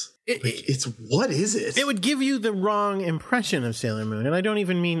this? What is it? It would give you the wrong impression of Sailor Moon, and I don't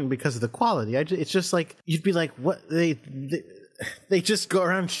even mean because of the quality. It's just like, you'd be like, what? they just go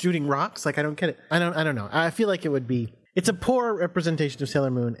around shooting rocks. Like, I don't get it. I don't know. I feel like it's a poor representation of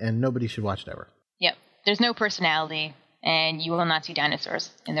Sailor Moon, and nobody should watch it ever. Yep. There's no personality, and you will not see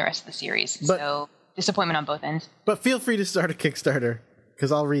dinosaurs in the rest of the series. So disappointment on both ends. But feel free to start a Kickstarter,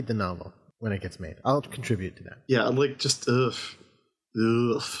 because I'll read the novel when it gets made. I'll contribute to that. Yeah, like, just, ugh.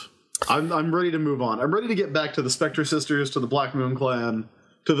 I'm ready to move on. I'm ready to get back to the Spectre Sisters, to the Black Moon Clan,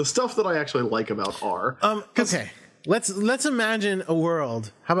 to the stuff that I actually like about R. Okay. Let's imagine a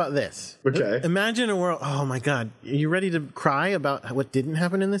world. How about this? Okay. Imagine a world. Oh my God. Are you ready to cry about what didn't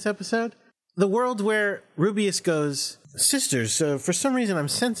happen in this episode? The world where Rubius goes, sisters, for some reason I'm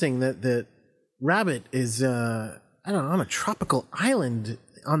sensing that Rabbit is, I don't know, on a tropical island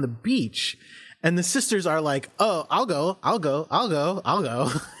on the beach. And the sisters are like, oh, I'll go.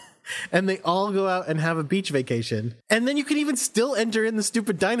 And they all go out and have a beach vacation. And then you can even still enter in the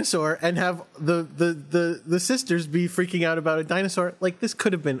stupid dinosaur and have the sisters be freaking out about a dinosaur. Like, this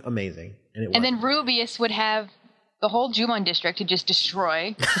could have been amazing. And then Rubius would have the whole Jumon district to just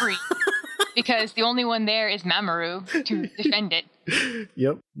destroy free. Because the only one there is Mamoru to defend it.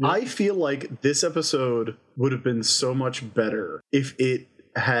 Yep. I feel like this episode would have been so much better if it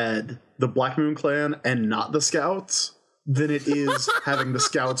had the Black Moon Clan and not the Scouts than it is having the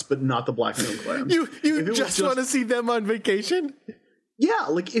Scouts but not the Black Moon Clan. You just want to see them on vacation? Yeah,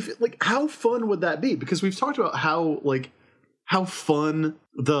 how fun would that be? Because we've talked about how fun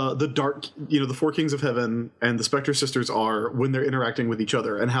the dark, the Four Kings of Heaven and the Spectre Sisters are when they're interacting with each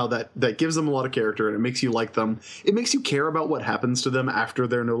other, and how that gives them a lot of character and it makes you like them. It makes you care about what happens to them after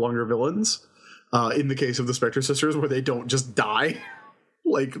they're no longer villains. In the case of the Spectre Sisters, where they don't just die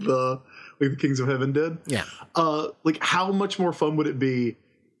like the Kings of Heaven did. Yeah. How much more fun would it be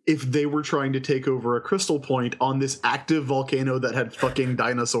if they were trying to take over a crystal point on this active volcano that had fucking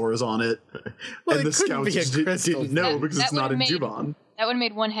dinosaurs on it, and the Scouts didn't know because it's not in Jumon? That would have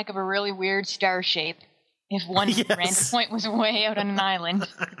made one heck of a really weird star shape if one random point was way out on an island.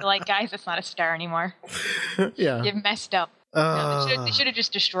 Like, guys, that's not a star anymore. Yeah. You've messed up. No, they should have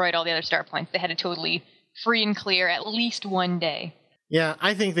just destroyed all the other star points. They had to totally free and clear at least one day. Yeah,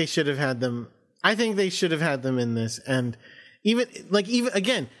 I think they should have had them. I think they should have had them in this. And even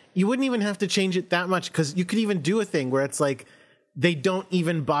again, you wouldn't even have to change it that much, because you could even do a thing where it's like they don't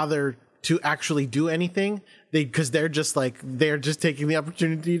even bother to actually do anything. Because they're just taking the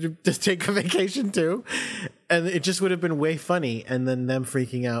opportunity to take a vacation too. And it just would have been way funny. And then them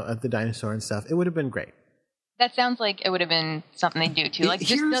freaking out at the dinosaur and stuff. It would have been great. That sounds like it would have been something they do too. Like,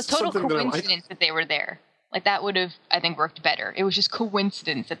 just the total coincidence that they were there. Like, that would have, I think, worked better. It was just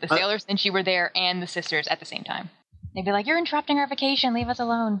coincidence that the sailors and she were there and the sisters at the same time. They'd be like, you're interrupting our vacation, leave us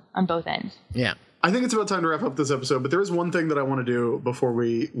alone, on both ends. Yeah. I think it's about time to wrap up this episode, but there is one thing that I want to do before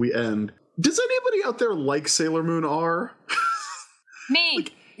we end. Does anybody out there like Sailor Moon R? Me!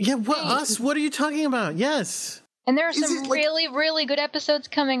 Yeah, us? What are you talking about? Yes. And there are some really, really good episodes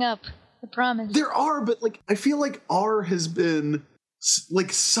coming up. I promise. There are, but I feel like R has been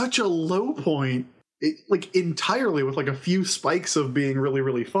such a low point. Entirely with a few spikes of being really,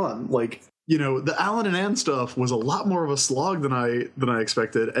 really fun. The Alan and Ann stuff was a lot more of a slog than I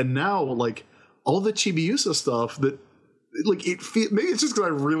expected, and now all the Chibiusa stuff that maybe it's just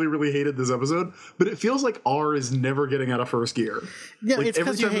because I really, really hated this episode, but it feels like R is never getting out of first gear. Yeah, it's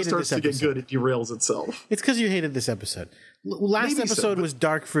because you hated this episode. Every time it starts to get good, it derails itself. It's because you hated this episode. Last episode was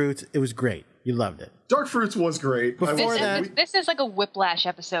Dark Fruit. It was great. You loved it. Dark Fruits was great. This is like a whiplash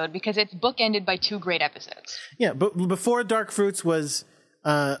episode because it's bookended by two great episodes. Yeah, but before Dark Fruits was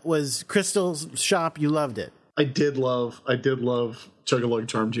Crystal's shop, you loved it. I did love Chug-a-Lug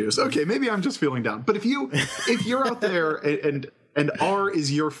Charm Juice. Okay, maybe I'm just feeling down. But if you're out there and R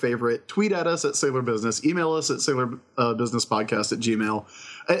is your favorite, tweet at us at Sailor Business, email us at sailorbusinesspodcast@gmail.com,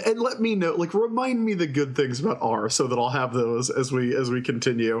 and let me know. Remind me the good things about R so that I'll have those as we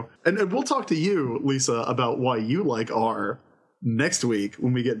continue. And we'll talk to you, Lisa, about why you like R next week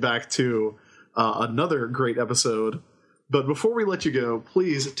when we get back to another great episode. But before we let you go,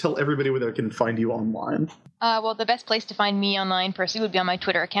 please tell everybody where they can find you online. Well, the best place to find me online personally would be on my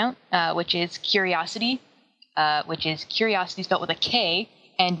Twitter account, which is Curiosity, which is Curiosity spelled with a K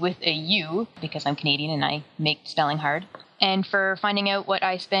and with a U, because I'm Canadian and I make spelling hard. And for finding out what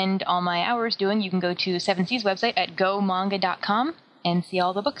I spend all my hours doing, you can go to 7C's website at gomanga.com and see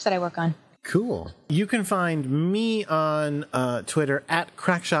all the books that I work on. Cool. You can find me on Twitter at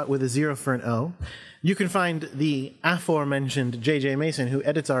Crackshot with a 0 for an O. You can find the aforementioned JJ Mason, who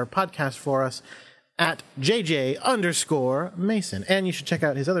edits our podcast for us, at JJ_Mason. And you should check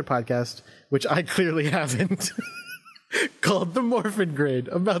out his other podcast, which I clearly haven't, called The Morphin Grid,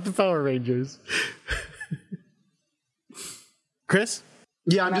 about the Power Rangers. Chris?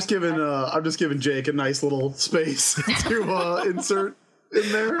 Yeah, I'm just giving Jake a nice little space to insert in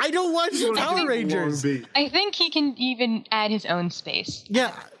there. I don't watch the Power Rangers. I think he can even add his own space.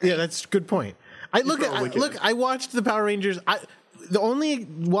 Yeah, that's a good point. I watched the Power Rangers. The only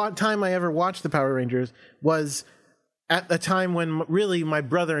time I ever watched the Power Rangers was at a time when really my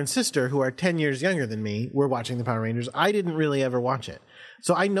brother and sister, who are 10 years younger than me, were watching the Power Rangers. I didn't really ever watch it.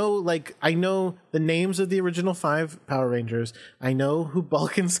 So I know the names of the original 5 Power Rangers. I know who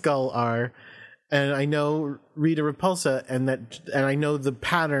Bulk and Skull are, and I know Rita Repulsa, and I know the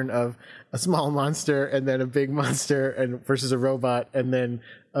pattern of a small monster and then a big monster and versus a robot and then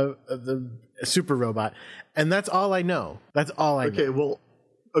a super robot. And that's all I know. That's all I know.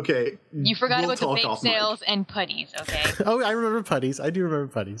 Okay. You forgot about the bake sales and putties, okay? Oh, I remember putties. I do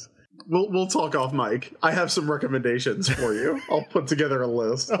remember putties. We'll talk off mic. I have some recommendations for you. I'll put together a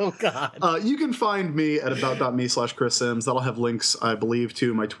list. Oh, God. You can find me at about.me/Chris Sims. That'll have links, I believe,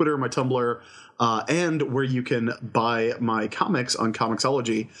 to my Twitter, my Tumblr, and where you can buy my comics on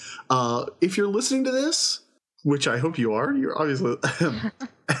Comixology. If you're listening to this, which I hope you are, you're obviously...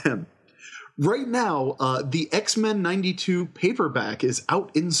 Right now, the X-Men 92 paperback is out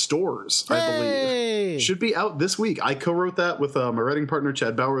in stores, I believe. Should be out this week. I co-wrote that with my writing partner,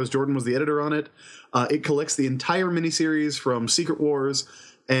 Chad Bowers. Jordan was the editor on it. It collects the entire miniseries from Secret Wars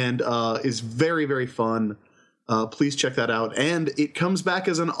and is very, very fun. Please check that out. And it comes back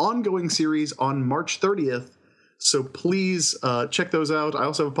as an ongoing series on March 30th. So please check those out. I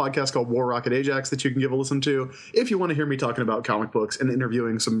also have a podcast called War Rocket Ajax that you can give a listen to if you want to hear me talking about comic books and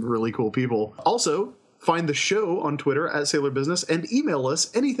interviewing some really cool people. Also, find the show on Twitter at Sailor Business and email us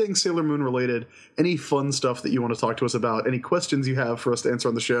anything Sailor Moon related, any fun stuff that you want to talk to us about, any questions you have for us to answer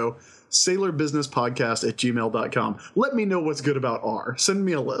on the show, sailorbusinesspodcast@gmail.com. Let me know what's good about R. Send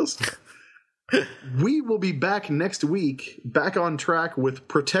me a list. We will be back next week, back on track with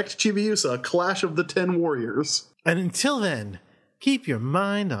Protect Chibiusa, Clash of the 10 Warriors. And until then, keep your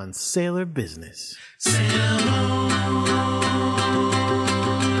mind on Sailor Business.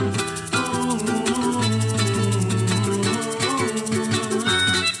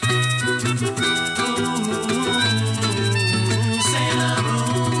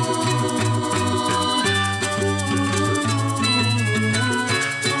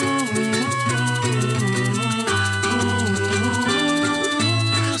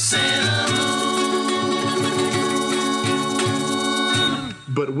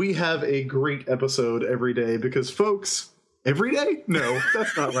 But we have a great episode every day because, folks, every day? No,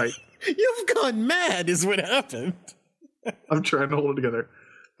 that's not right. You've gone mad is what happened. I'm trying to hold it together.